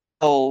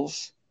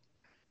cells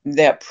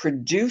that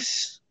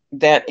produce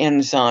that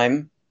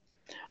enzyme.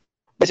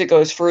 As it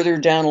goes further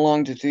down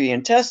along to the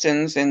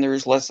intestines and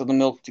there's less of the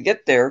milk to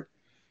get there,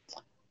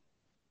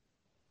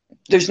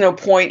 there's no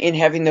point in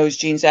having those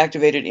genes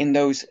activated in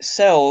those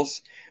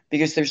cells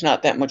because there's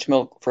not that much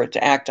milk for it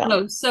to act on.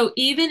 Oh, so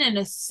even in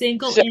a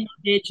single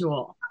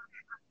individual,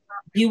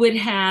 you would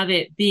have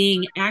it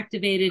being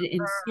activated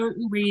in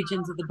certain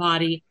regions of the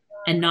body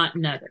and not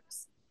in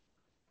others.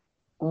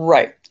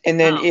 Right. And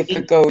then if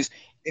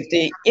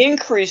they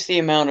increase the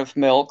amount of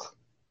milk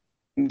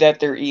that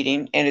they're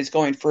eating and it's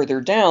going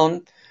further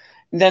down,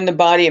 then the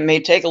body, it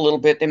may take a little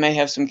bit. They may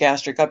have some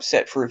gastric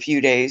upset for a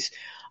few days,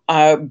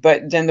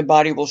 but then the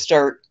body will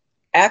start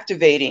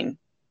activating.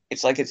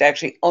 It's like it's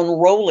actually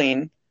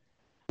unrolling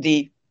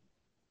the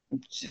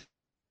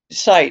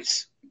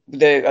sites of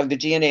the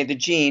DNA, the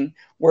gene,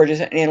 where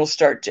it'll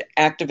start to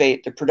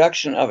activate the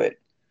production of it.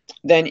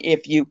 Then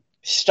if you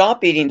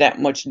stop eating that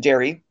much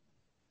dairy,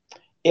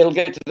 it'll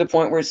get to the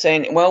point where it's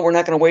saying, well, we're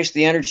not going to waste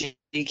the energy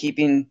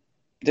keeping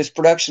this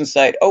production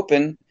site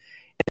open,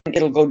 and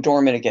it'll go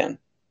dormant again.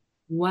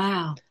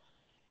 Wow.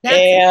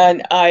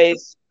 And I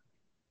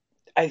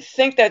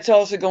think that's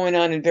also going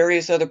on in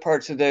various other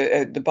parts of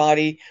the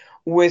body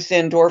with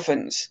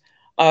endorphins.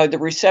 The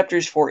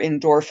receptors for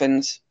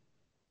endorphins,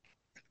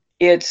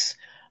 it's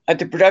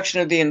the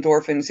production of the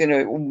endorphins in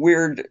a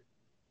weird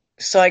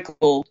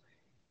cycle.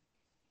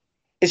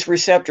 It's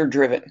receptor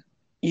driven.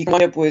 You can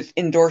end up with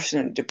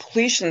endorphin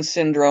depletion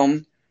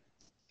syndrome.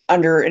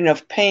 Under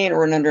enough pain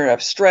or under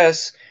enough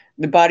stress,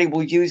 the body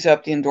will use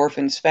up the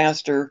endorphins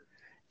faster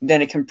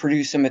than it can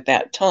produce them at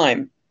that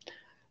time.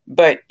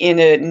 But in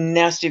a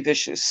nasty,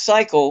 vicious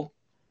cycle,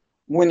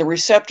 when the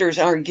receptors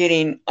aren't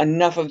getting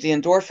enough of the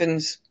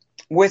endorphins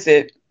with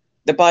it,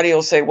 the body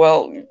will say,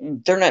 well,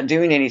 they're not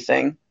doing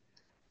anything.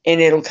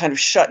 and it'll kind of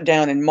shut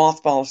down and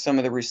mothball some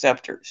of the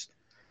receptors.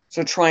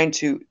 So trying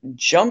to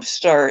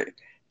jumpstart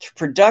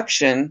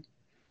production,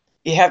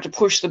 you have to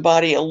push the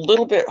body a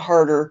little bit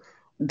harder,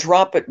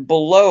 drop it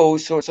below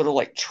so it sort of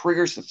like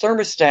triggers the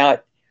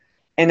thermostat,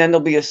 and then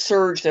there'll be a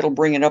surge that'll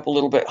bring it up a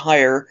little bit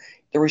higher.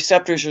 The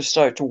receptors will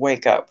start to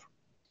wake up.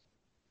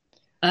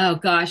 Oh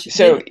gosh,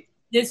 So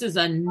this is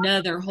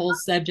another whole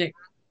subject.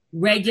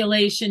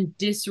 Regulation,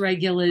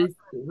 dysregulation,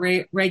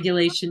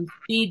 regulation,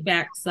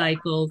 feedback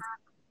cycles,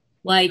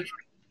 like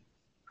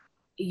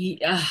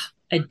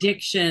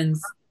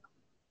addictions.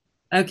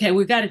 Okay,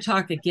 we've got to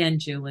talk again,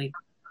 Julie.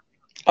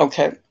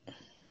 okay.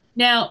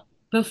 Now,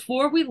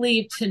 before we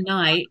leave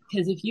tonight,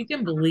 because if you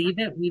can believe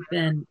it, we've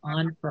been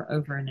on for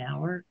over an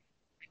hour.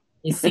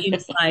 It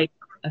seems like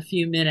a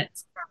few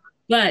minutes.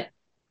 But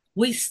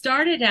we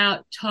started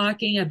out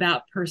talking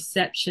about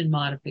perception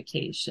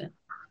modification.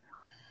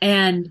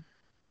 And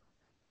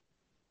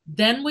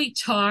then we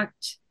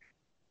talked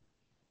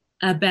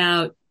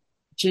about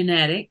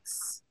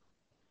genetics.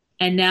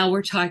 And now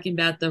we're talking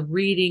about the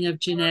reading of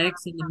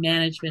genetics and the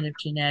management of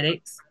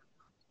genetics.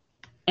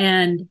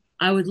 And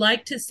I would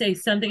like to say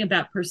something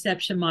about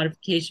perception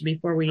modification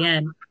before we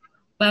end.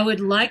 But I would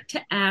like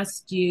to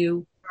ask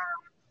you,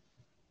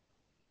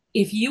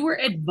 if you were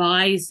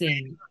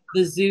advising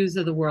the zoos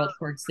of the world,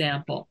 for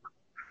example,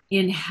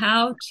 in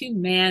how to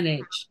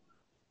manage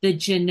the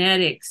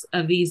genetics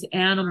of these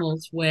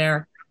animals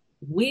where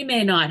we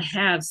may not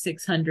have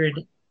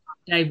 600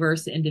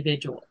 diverse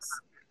individuals.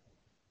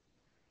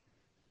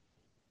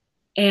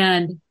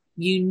 And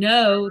you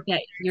know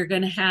that you're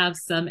going to have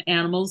some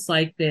animals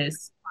like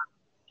this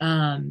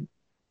golden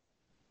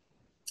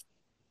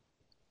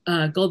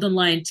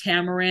lion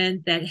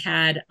tamarin that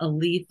had a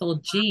lethal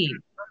gene.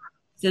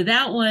 So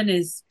that one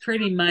is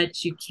pretty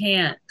much, you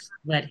can't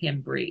let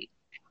him breed.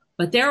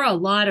 But there are a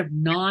lot of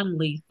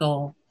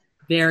non-lethal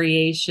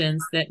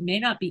variations that may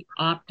not be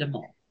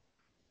optimal.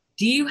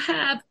 Do you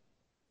have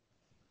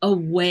a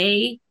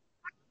way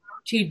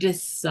to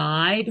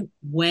decide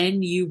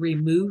when you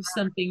remove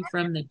something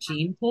from the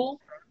gene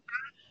pool?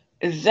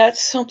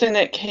 That's something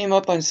that came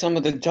up on some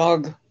of the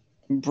dog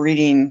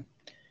breeding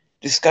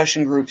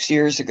discussion groups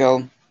years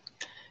ago.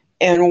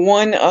 And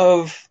one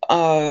of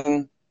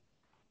the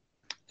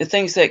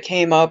things that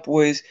came up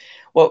was,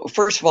 well,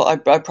 first of all,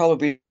 I'd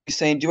probably be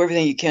saying do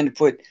everything you can to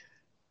put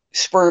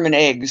sperm and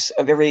eggs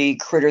of every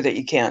critter that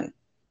you can.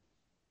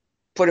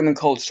 Put them in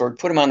cold storage,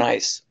 put them on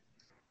ice.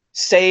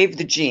 Save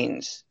the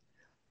genes.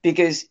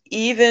 Because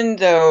even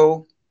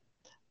though,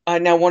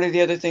 now one of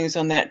the other things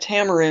on that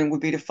tamarin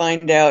would be to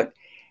find out,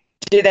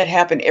 did that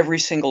happen every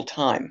single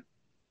time?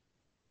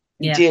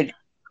 Yeah. Did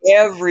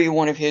every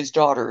one of his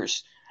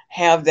daughters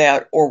have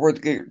that, or were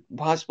there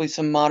possibly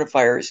some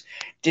modifiers?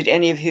 Did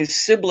any of his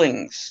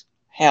siblings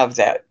have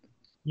that?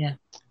 Yeah.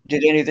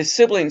 Did any of the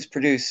siblings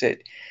produce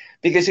it?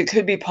 Because it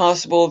could be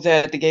possible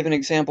that they gave an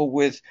example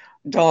with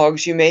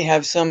dogs. You may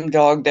have some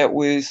dog that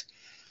was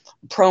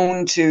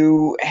prone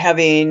to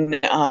having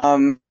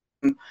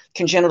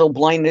congenital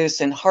blindness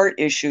and heart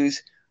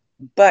issues,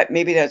 but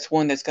maybe that's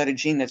one that's got a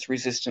gene that's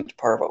resistant to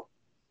parvo.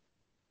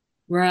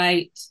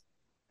 Right.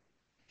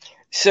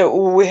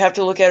 So we have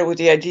to look at it with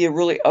the idea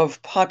really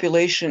of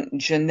population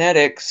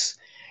genetics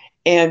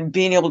and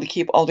being able to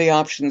keep all the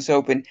options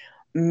open.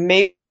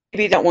 Maybe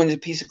that one's a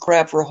piece of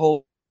crap for a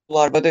whole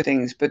lot of other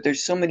things, but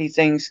there's so many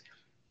things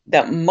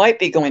that might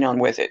be going on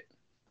with it.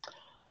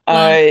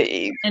 Well,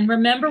 and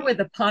remember with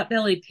the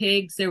potbelly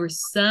pigs, there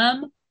was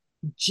some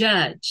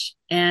judge,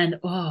 and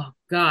oh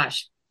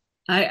gosh,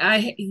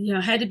 I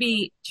had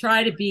to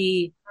try to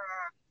be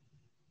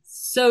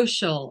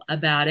social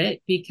about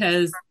it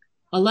because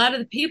a lot of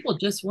the people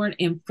just weren't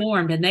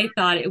informed and they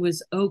thought it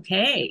was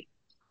okay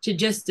to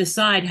just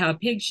decide how a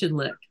pig should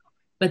look.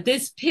 But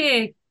this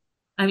judge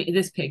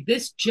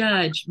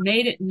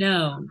made it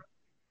known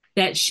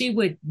that she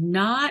would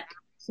not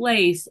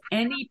place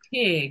any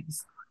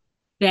pigs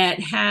that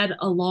had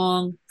a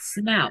long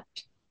snout.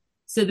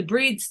 So the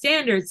breed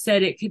standard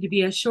said it could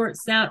be a short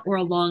snout or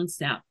a long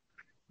snout.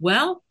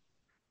 Well,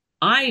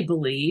 I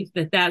believe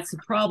that that's the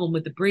problem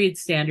with the breed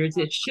standards.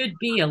 It should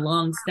be a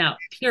long snout,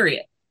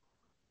 period.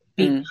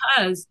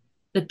 Because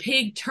the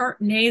pig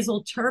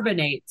nasal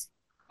turbinates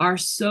are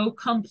so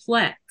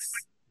complex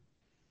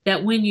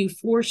that when you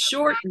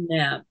foreshorten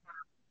them,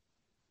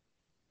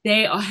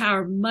 they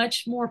are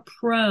much more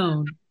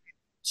prone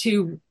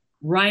to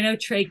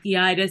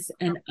rhinotracheitis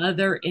and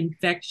other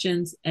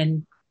infections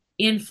and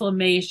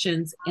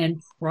inflammations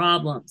and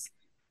problems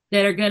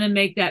that are going to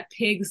make that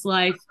pig's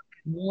life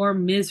more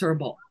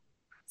miserable.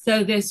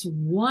 So this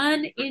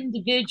one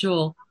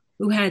individual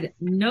who had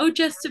no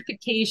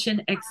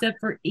justification except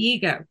for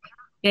ego,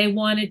 they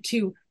wanted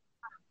to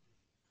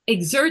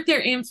exert their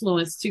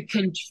influence to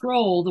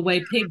control the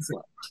way pigs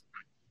looked.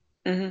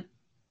 Mm-hmm.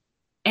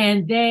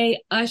 And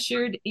they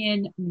ushered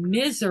in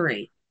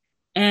misery.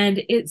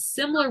 And it's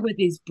similar with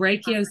these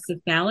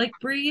brachiocephalic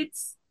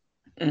breeds.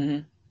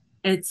 Mm-hmm.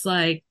 It's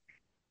like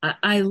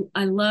I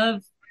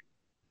love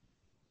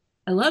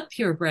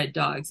purebred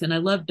dogs and I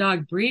love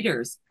dog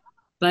breeders,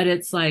 But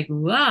it's like,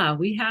 wow,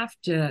 we have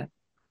to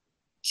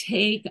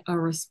take a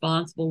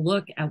responsible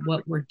look at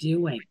what we're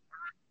doing.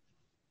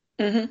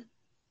 Mm-hmm.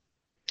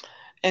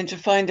 And to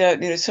find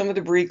out, some of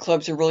the breed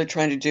clubs are really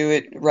trying to do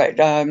it right.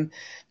 The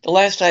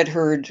last I'd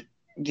heard,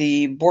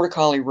 the Border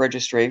Collie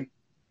Registry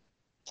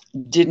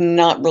did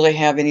not really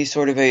have any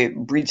sort of a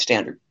breed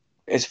standard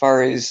as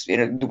far as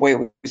the way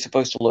it was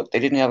supposed to look. They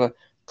didn't have a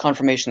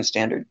conformation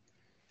standard.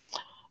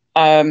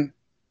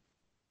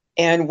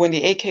 And when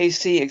the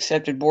AKC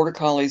accepted Border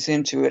Collies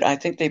into it, I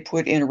think they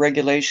put in a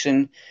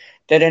regulation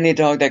that any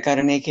dog that got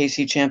an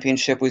AKC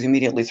championship was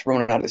immediately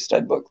thrown out of the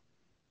stud book,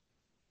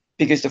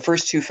 because the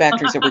first two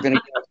factors that we're going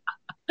to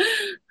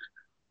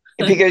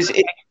get, because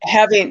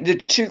having the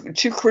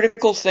two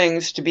critical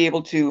things to be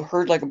able to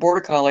herd like a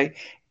Border Collie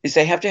is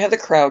they have to have the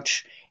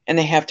crouch and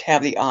they have to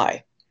have the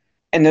eye.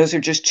 And those are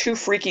just too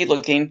freaky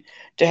looking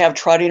to have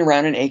trotting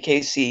around an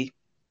AKC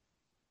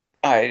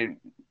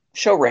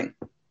show ring.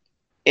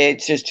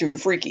 It's just too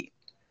freaky.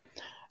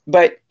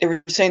 But they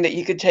were saying that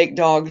you could take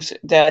dogs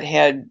that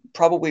had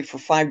probably for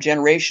 5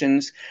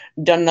 generations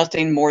done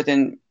nothing more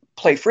than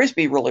play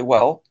Frisbee really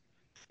well,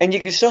 and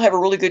you could still have a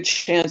really good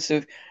chance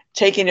of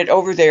taking it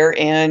over there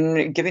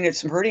and giving it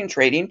some herding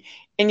training,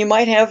 and you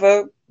might have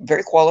a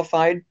very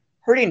qualified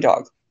herding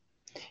dog.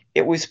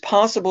 It was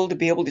possible to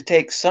be able to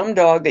take some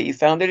dog that you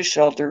found at a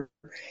shelter,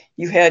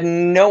 you had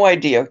no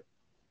idea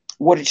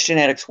what its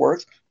genetics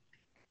were.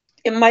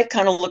 It might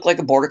kind of look like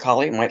a Border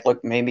Collie. It might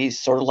look maybe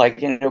sort of like,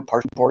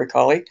 part Border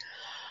Collie.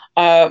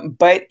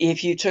 But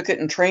if you took it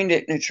and trained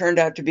it and it turned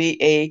out to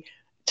be a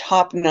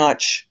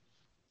top-notch,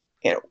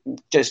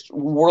 just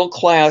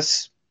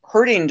world-class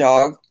herding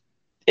dog,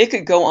 it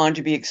could go on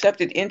to be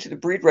accepted into the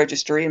breed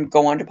registry and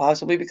go on to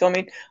possibly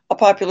becoming a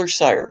popular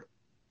sire.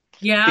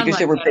 Yeah, because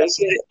they were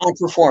basing it on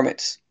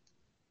performance.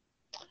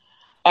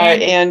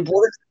 And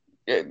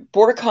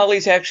Border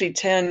Collies actually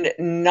tend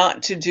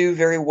not to do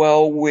very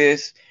well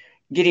with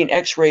getting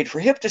x-rayed for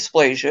hip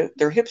dysplasia.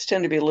 Their hips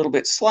tend to be a little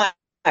bit slack,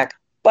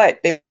 but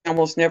they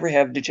almost never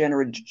have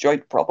degenerative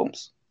joint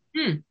problems.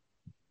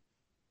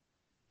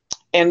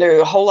 And there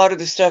are a whole lot of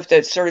the stuff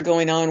that started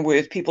going on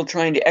with people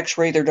trying to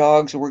x-ray their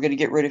dogs, and we're going to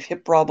get rid of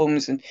hip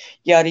problems and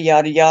yada,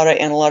 yada, yada.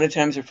 And a lot of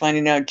times they're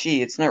finding out,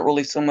 gee, it's not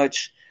really so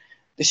much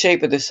the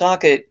shape of the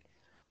socket,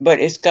 but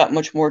it's got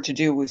much more to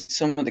do with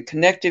some of the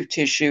connective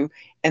tissue,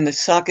 and the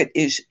socket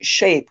is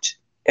shaped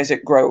as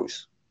it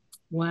grows.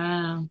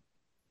 Wow.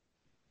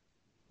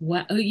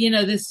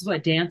 This is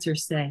what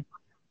dancers say.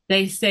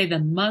 They say the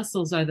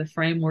muscles are the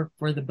framework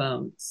for the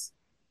bones.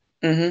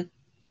 Mm-hmm.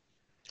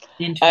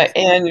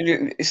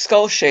 And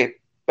skull shape.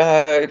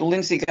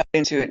 Lindsay got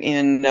into it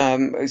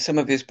in some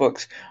of his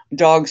books.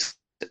 Dogs'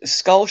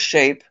 skull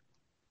shape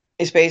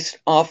is based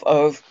off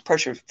of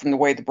pressure from the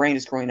way the brain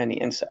is growing on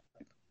the inside.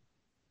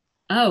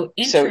 Oh,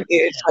 interesting. So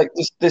it's like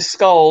the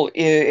skull,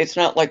 it's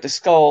not like the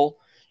skull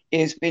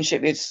is being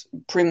shaped. It's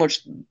pretty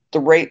much the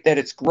rate that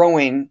it's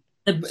growing.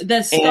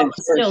 The skull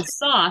is still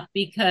soft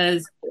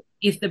because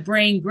if the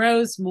brain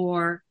grows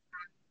more,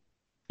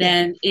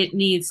 then it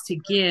needs to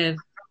give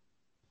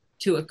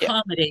to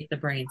accommodate the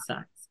brain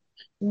size,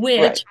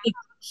 which with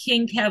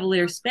King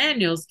Cavalier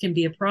Spaniels can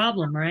be a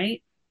problem,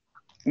 right?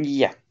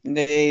 Yeah,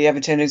 they have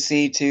a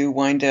tendency to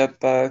wind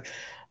up,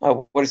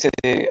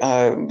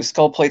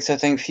 skull plates, I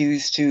think,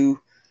 fuse too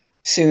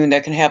soon.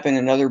 That can happen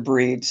in other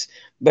breeds,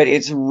 but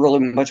it's really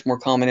much more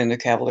common in the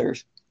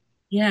Cavaliers.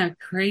 Yeah,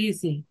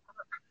 crazy.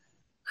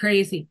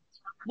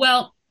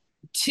 Well,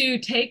 to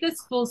take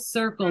us full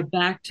circle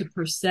back to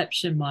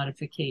perception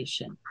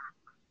modification,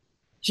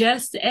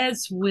 just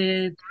as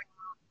with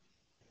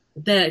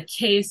the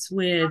case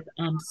with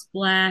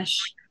Splash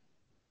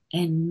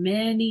and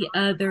many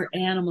other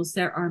animals,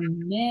 there are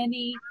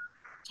many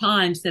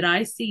times that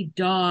I see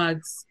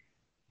dogs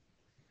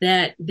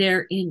that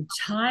their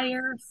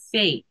entire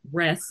fate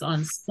rests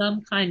on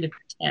some kind of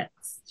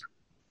test.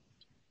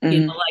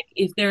 Mm-hmm. Like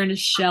if they're in a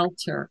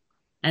shelter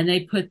and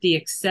they put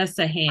the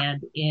accessa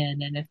hand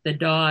in, and if the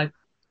dog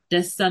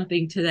does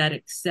something to that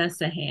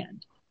accessa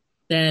hand,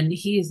 then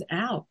he's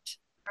out.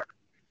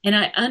 And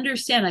I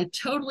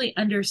totally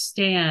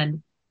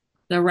understand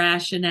the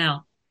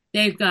rationale.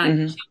 They've got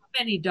too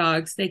many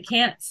dogs. They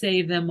can't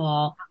save them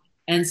all.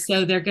 And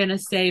so they're going to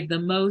save the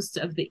most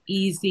of the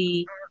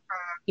easy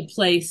to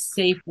place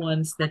safe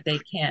ones that they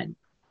can.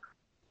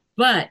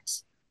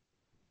 But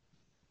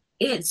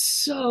it's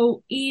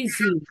so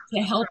easy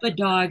to help a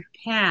dog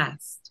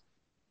past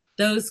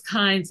those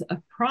kinds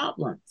of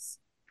problems,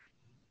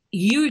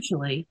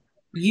 usually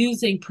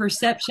using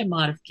perception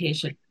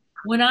modification.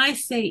 When I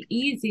say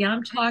easy,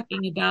 I'm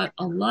talking about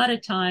a lot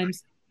of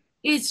times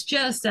it's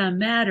just a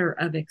matter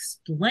of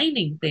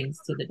explaining things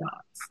to the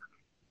dogs.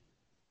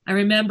 I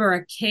remember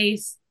a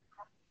case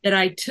that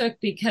I took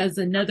because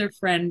another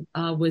friend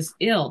was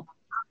ill,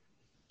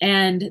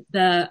 and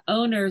the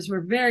owners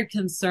were very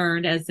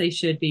concerned, as they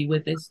should be,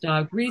 with this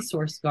dog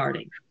resource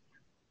guarding.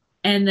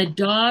 And the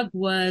dog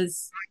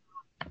was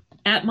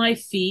at my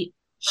feet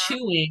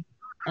chewing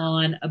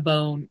on a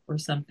bone or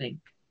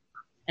something.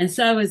 And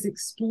so I was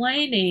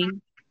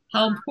explaining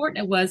how important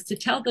it was to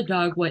tell the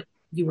dog what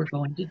you were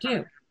going to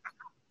do.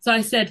 So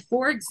I said,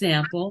 for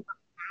example,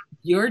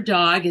 your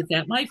dog is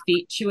at my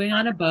feet chewing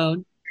on a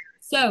bone.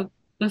 So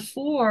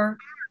before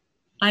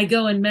I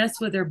go and mess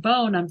with her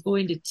bone, I'm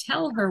going to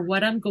tell her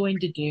what I'm going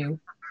to do,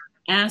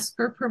 ask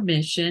her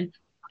permission,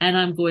 and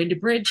I'm going to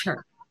bridge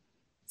her.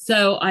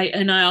 So I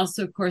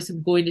also, of course,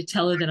 am going to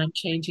tell her that I'm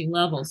changing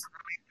levels.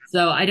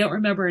 So I don't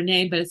remember her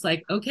name, but it's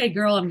like, okay,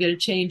 girl, I'm going to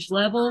change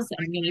levels.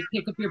 I'm going to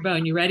pick up your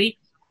bone. You ready?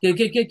 Good,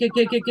 good, good, good,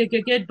 good, good, good,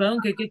 good, good, bone.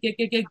 Good, good, good,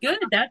 good, good, good.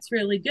 That's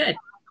really good.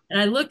 And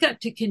I look up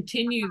to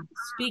continue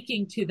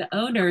speaking to the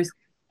owners,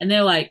 and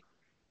they're like,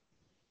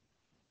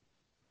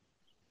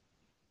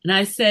 and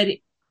I said,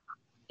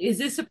 is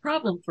this a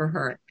problem for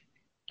her?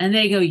 And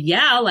they go,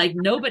 yeah, like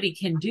nobody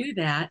can do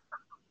that.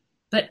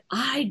 But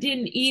I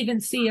didn't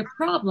even see a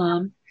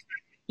problem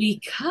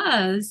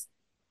because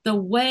the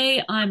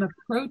way I'm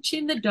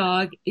approaching the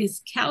dog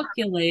is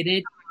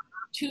calculated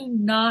to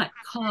not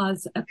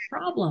cause a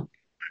problem.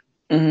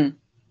 Mm-hmm.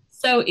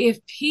 So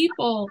if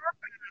people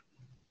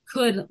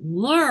could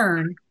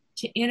learn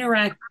to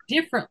interact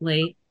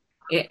differently,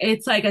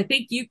 it's like, I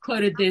think you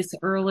quoted this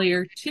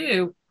earlier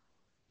too.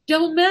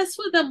 Don't mess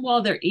with them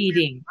while they're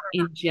eating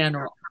in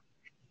general.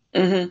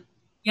 Mm-hmm.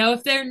 You know,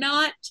 if they're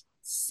not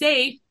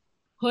safe,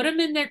 put them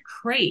in their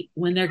crate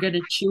when they're going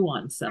to chew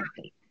on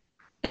something.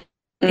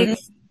 Mm-hmm.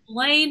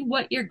 Explain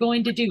what you're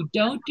going to do.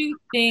 Don't do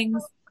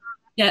things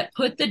that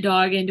put the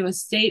dog into a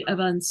state of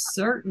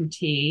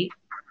uncertainty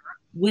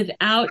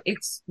without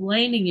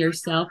explaining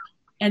yourself.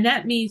 And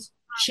that means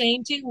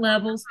changing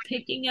levels,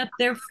 picking up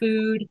their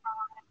food,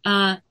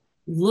 uh,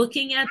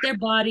 looking at their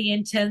body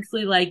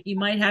intensely, like you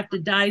might have to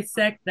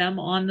dissect them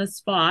on the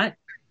spot.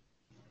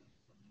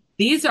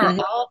 These are Mm-hmm.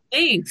 all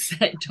things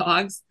that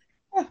dogs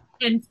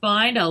can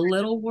find a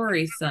little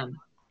worrisome.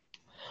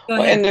 Go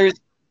Well, ahead. and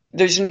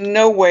there's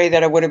no way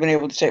that I would have been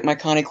able to take my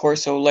Cane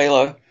Corso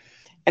Layla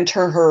and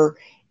turn her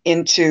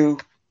into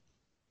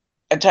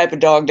a type of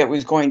dog that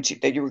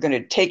you were going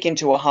to take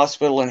into a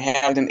hospital and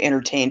have them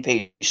entertain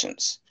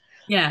patients.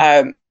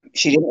 Yeah. Um,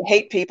 she didn't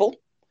hate people,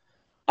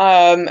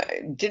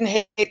 didn't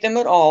hate them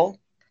at all,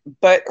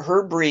 but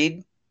her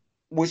breed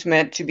was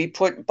meant to be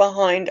put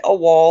behind a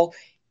wall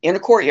in a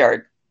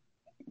courtyard.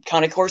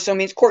 Cane Corso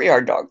means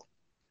courtyard dog.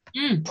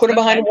 Put them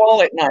behind a Okay.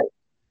 wall at night,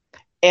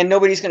 and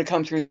nobody's going to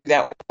come through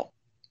that wall.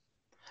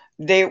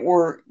 They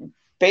were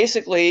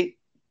basically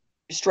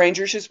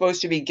strangers are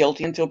supposed to be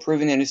guilty until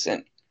proven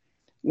innocent.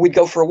 We'd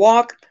go for a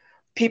walk.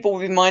 People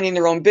would be minding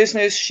their own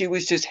business. She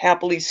was just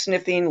happily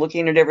sniffing,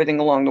 looking at everything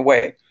along the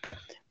way.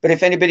 But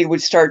if anybody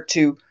would start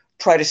to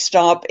try to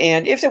stop,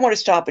 and if they want to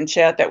stop and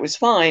chat, that was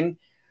fine,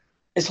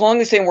 as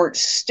long as they weren't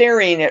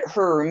staring at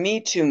her or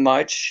me too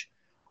much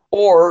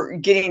or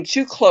getting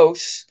too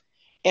close.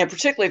 And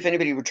particularly if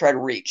anybody would try to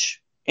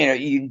reach,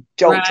 you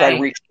don't try to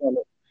Right. reach them.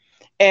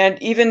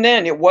 And even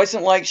then, it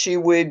wasn't like she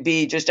would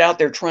be just out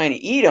there trying to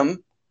eat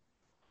them.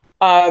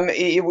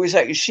 It was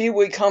like she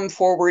would come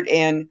forward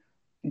and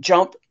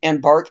jump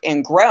and bark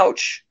and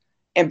grouch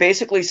and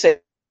basically say,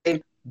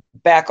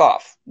 back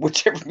off,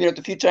 whichever,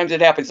 the few times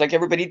it happens, like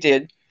everybody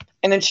did.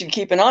 And then she'd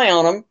keep an eye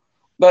on them.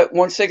 But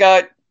once they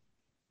got,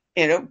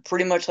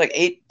 pretty much like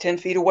 8-10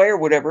 feet away or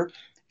whatever,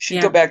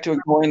 she'd go Yeah. back to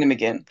ignoring them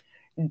again.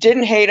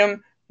 Didn't hate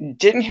them,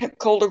 didn't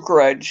hold a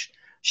grudge.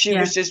 She Yeah.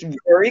 was just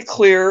very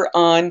clear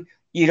on,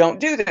 you don't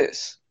do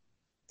this.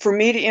 For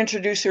me to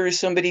introduce her to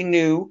somebody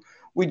new,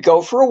 we'd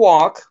go for a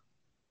walk.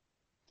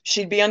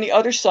 She'd be on the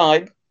other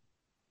side.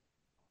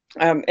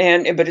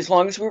 But as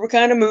long as we were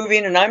kind of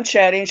moving and I'm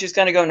chatting, she's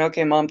kind of going,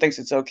 okay, mom thinks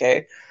it's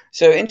okay.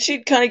 So, and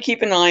she'd kind of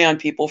keep an eye on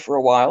people for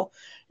a while.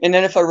 And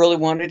then if I really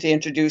wanted to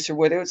introduce her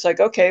with her, it's like,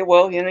 okay,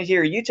 well,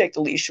 here, you take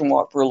the leash and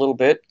walk for a little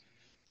bit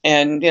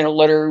and,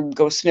 let her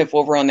go sniff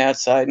over on that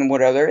side and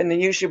whatever. And then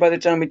usually by the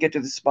time we get to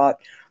the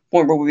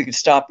point where we could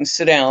stop and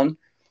sit down,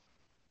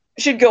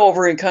 she'd go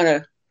over and kind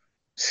of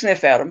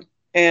sniff at them.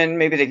 And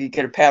maybe they could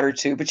get a pat or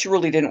two, but she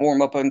really didn't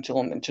warm up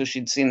until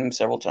she'd seen them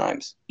several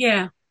times.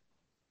 Yeah.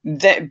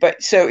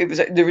 But so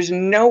there was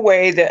no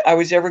way that I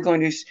was ever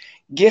going to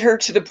get her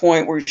to the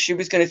point where she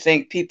was going to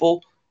think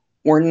people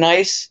were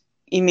nice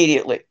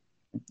immediately.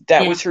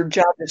 That Yeah. was her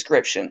job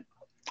description.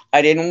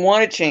 I didn't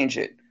want to change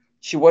it.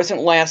 She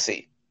wasn't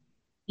Lassie.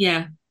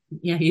 Yeah.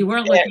 Yeah. You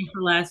weren't looking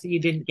for Lassie. You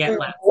didn't get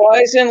Lassie.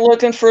 Wasn't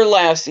looking for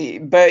Lassie,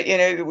 but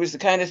it was the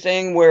kind of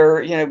thing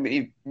where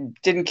you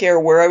didn't care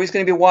where I was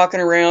going to be walking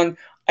around.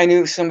 I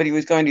knew if somebody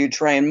was going to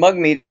try and mug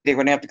me, they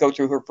would have to go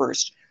through her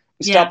first.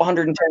 Yeah. Stop a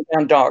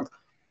 110-pound dog.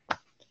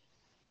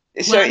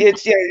 So Well,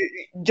 it's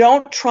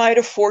don't try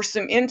to force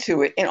them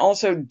into it, and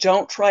also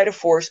don't try to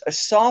force a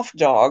soft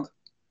dog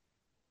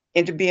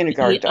into being a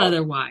guard dog.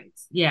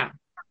 otherwise, yeah.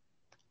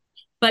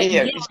 But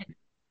Yeah,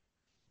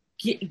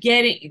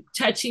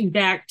 touching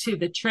back to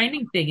the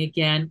training thing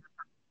again,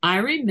 I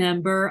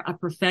remember a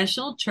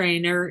professional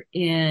trainer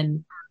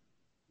in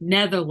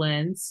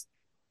Netherlands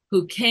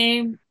who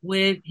came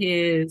with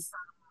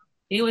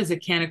it was a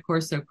Cane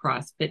Corso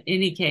cross, but in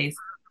any case,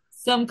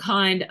 some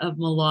kind of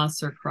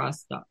Molosser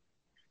cross dog.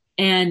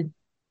 And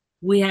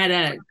We had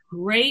a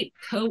great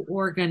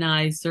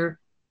co-organizer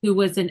who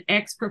was an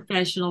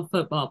ex-professional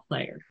football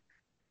player.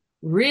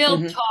 Real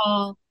Mm-hmm.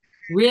 tall,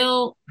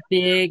 real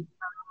big,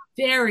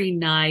 very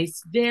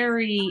nice,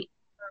 very,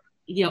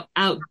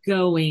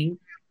 outgoing.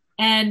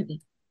 And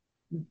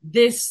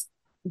this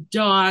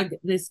dog,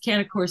 this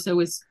Cane Corso,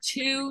 was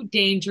too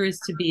dangerous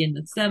to be in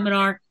the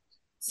seminar.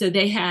 So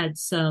they had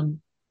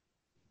some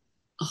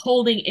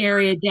holding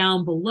area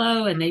down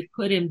below and they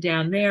put him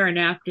down there. And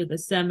after the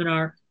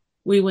seminar,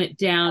 we went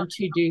down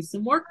to do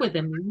some work with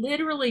him.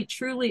 Literally,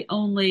 truly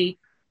only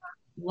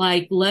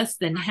like less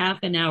than half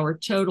an hour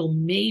total,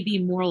 maybe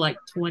more like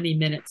 20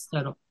 minutes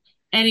total.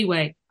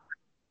 Anyway,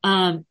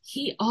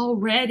 he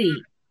already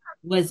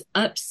was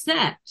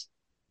upset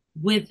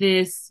with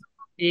this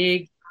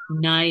big,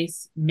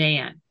 nice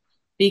man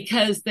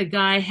because the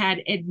guy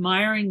had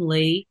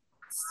admiringly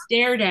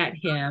stared at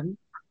him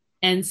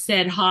and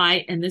said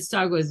hi. And this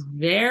dog was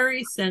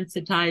very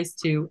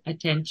sensitized to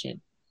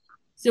attention.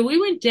 So we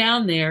went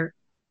down there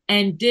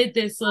and did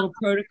this little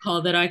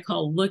protocol that I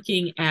call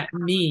looking at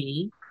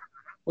me.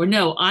 Or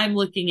no, I'm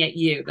looking at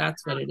you.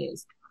 That's what it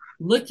is.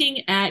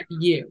 Looking at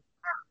you.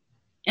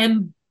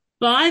 And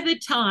by the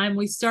time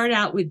we start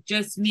out with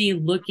just me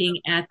looking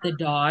at the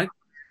dog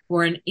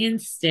for an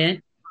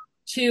instant,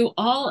 to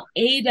all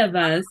 8 of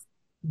us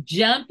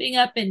jumping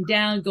up and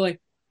down, going,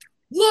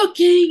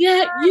 looking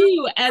at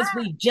you, as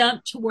we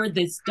jump toward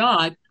this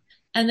dog.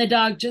 And the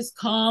dog just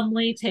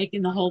calmly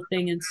taking the whole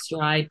thing in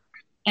stride.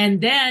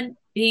 And then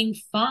being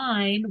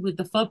fine with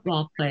the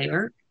football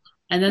player.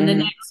 And then the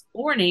next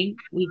morning,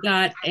 we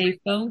got a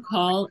phone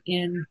call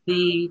in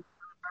the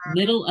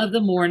middle of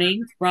the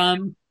morning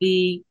from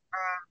the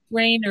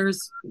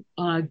trainer's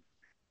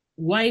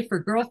wife or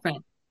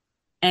girlfriend.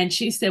 And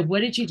she said,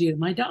 what did you do to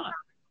my dog?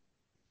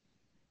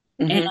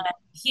 Mm-hmm. And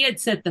he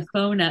had set the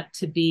phone up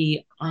to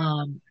be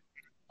on,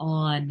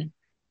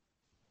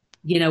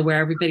 where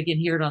everybody can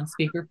hear it on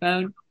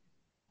speakerphone.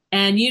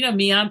 And you know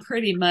me, I'm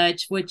pretty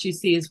much what you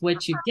see is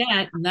what you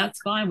get. And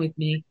that's fine with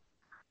me.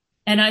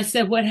 And I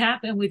said, what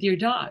happened with your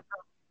dog?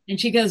 And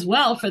she goes,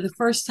 well, for the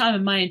first time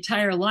in my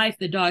entire life,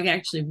 the dog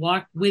actually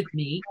walked with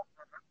me.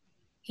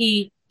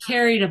 He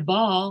carried a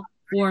ball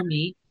for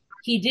me.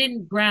 He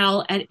didn't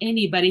growl at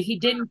anybody. He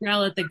didn't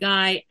growl at the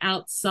guy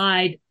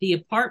outside the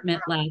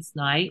apartment last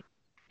night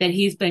that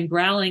he's been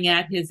growling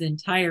at his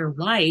entire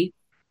life.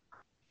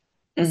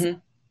 Mm-hmm.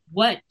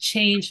 What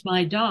changed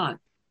my dog?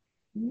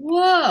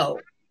 Whoa.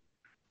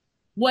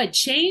 What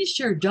changed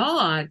your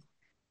dog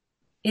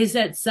is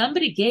that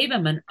somebody gave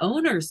him an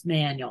owner's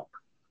manual.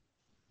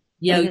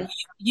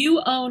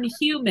 You own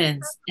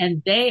humans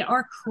and they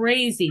are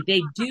crazy.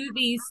 They do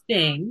these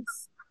things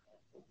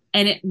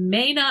and it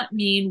may not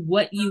mean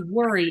what you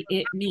worry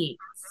it means.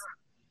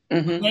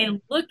 When they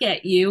look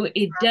at you,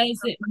 it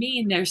doesn't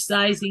mean they're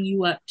sizing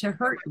you up to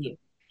hurt you.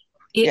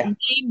 It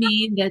may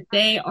mean that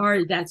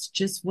that's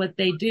just what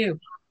they do.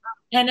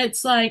 And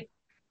it's like,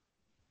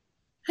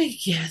 I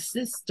guess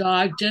this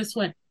dog just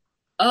went,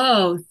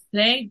 oh,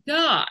 thank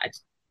God.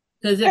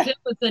 Because if it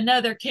was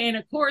another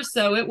Cane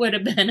Corso, it would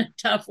have been a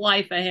tough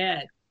life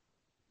ahead.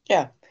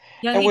 Yeah.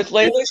 And with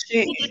Layla,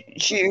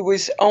 she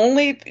was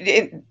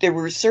there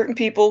were certain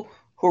people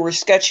who were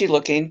sketchy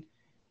looking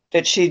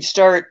that she'd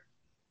start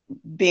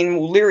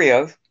being leery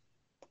of.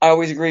 I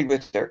always agreed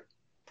with her.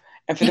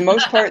 And for the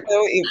most part,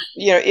 though,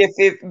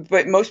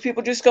 but most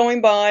people just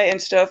going by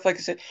and stuff, like I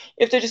said,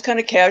 if they just kind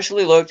of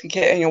casually looked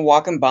and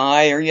walking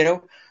by,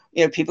 or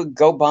people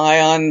go by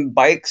on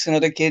bikes and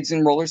other kids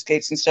and roller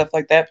skates and stuff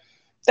like that,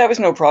 that was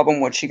no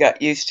problem once she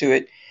got used to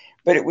it.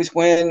 But it was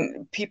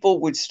when people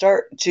would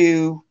start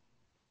to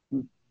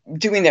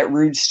doing that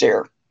rude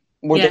stare,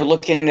 where they're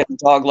looking at the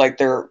dog like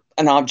they're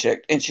an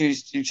object, and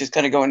she's just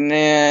kind of going, nah,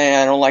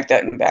 I don't like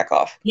that, and back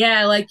off.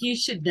 Yeah, like you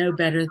should know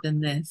better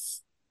than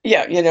this.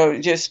 Yeah,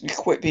 just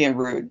quit being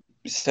rude.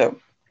 So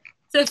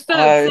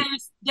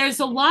folks,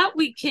 there's a lot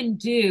we can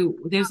do.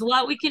 There's a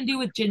lot we can do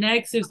with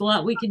genetics. There's a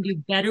lot we can do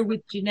better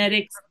with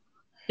genetics.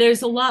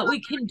 There's a lot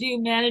we can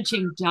do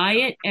managing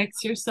diet,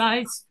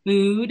 exercise,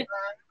 food,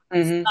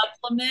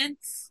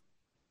 supplements,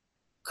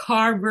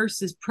 carb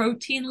versus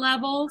protein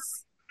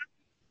levels.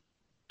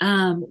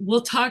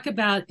 We'll talk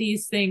about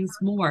these things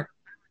more.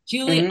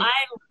 Julie, I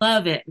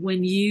love it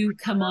when you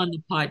come on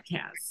the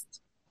podcast.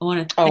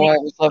 I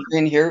always love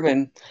being here,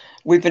 and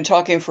we've been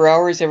talking for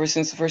hours ever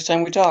since the first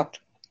time we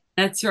talked.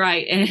 That's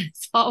right. And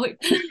it's always,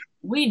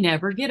 we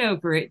never get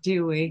over it,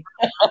 do we?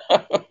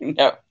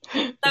 No.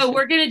 So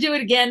we're going to do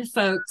it again,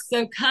 folks.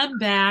 So come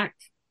back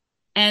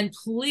and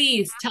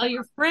please tell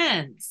your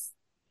friends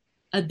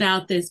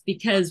about this,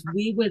 because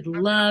we would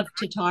love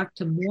to talk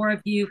to more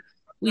of you.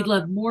 We'd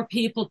love more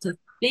people to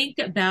think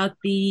about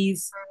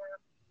these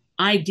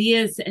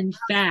ideas and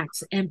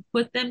facts and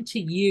put them to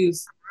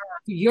use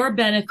for your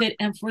benefit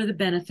and for the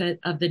benefit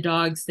of the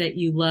dogs that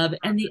you love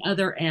and the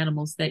other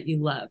animals that you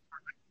love.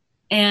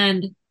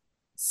 And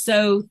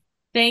so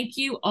thank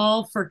you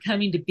all for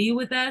coming to be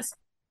with us.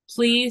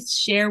 Please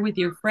share with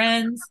your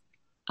friends.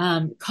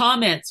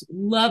 Comments,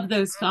 love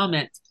those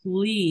comments.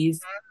 Please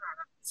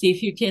see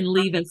if you can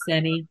leave us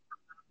any.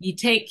 You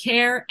take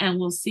care, and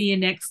we'll see you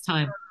next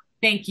time.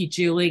 Thank you,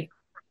 Julie.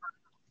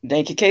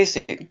 Thank you,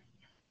 Kayce.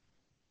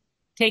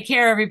 Take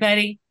care,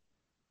 everybody.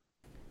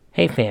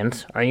 Hey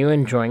fans, are you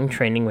enjoying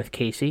Training with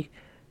Kayce?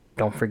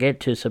 Don't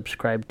forget to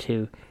subscribe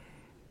to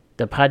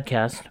the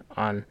podcast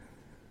on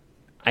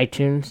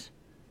iTunes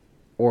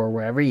or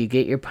wherever you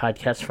get your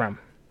podcasts from.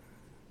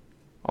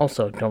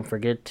 Also, don't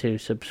forget to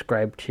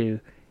subscribe to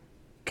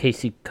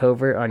Kayce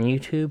Covert on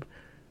YouTube.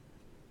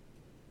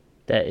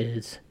 That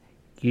is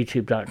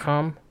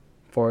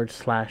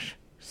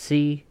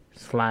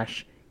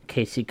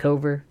youtube.com/C/Kayce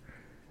Covert.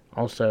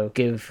 Also,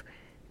 give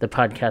the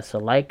podcast a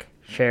like,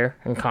 share,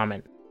 and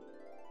comment.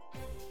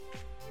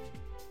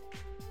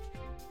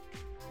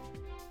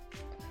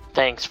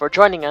 Thanks for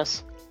joining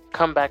us.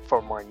 Come back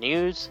for more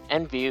news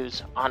and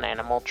views on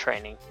animal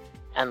training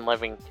and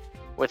living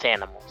with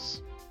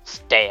animals.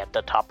 Stay at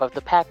the top of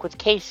the pack with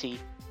Kayce.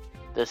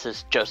 This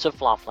is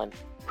Joseph Laughlin,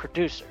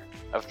 producer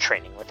of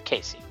Training with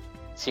Kayce.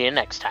 See you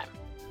next time.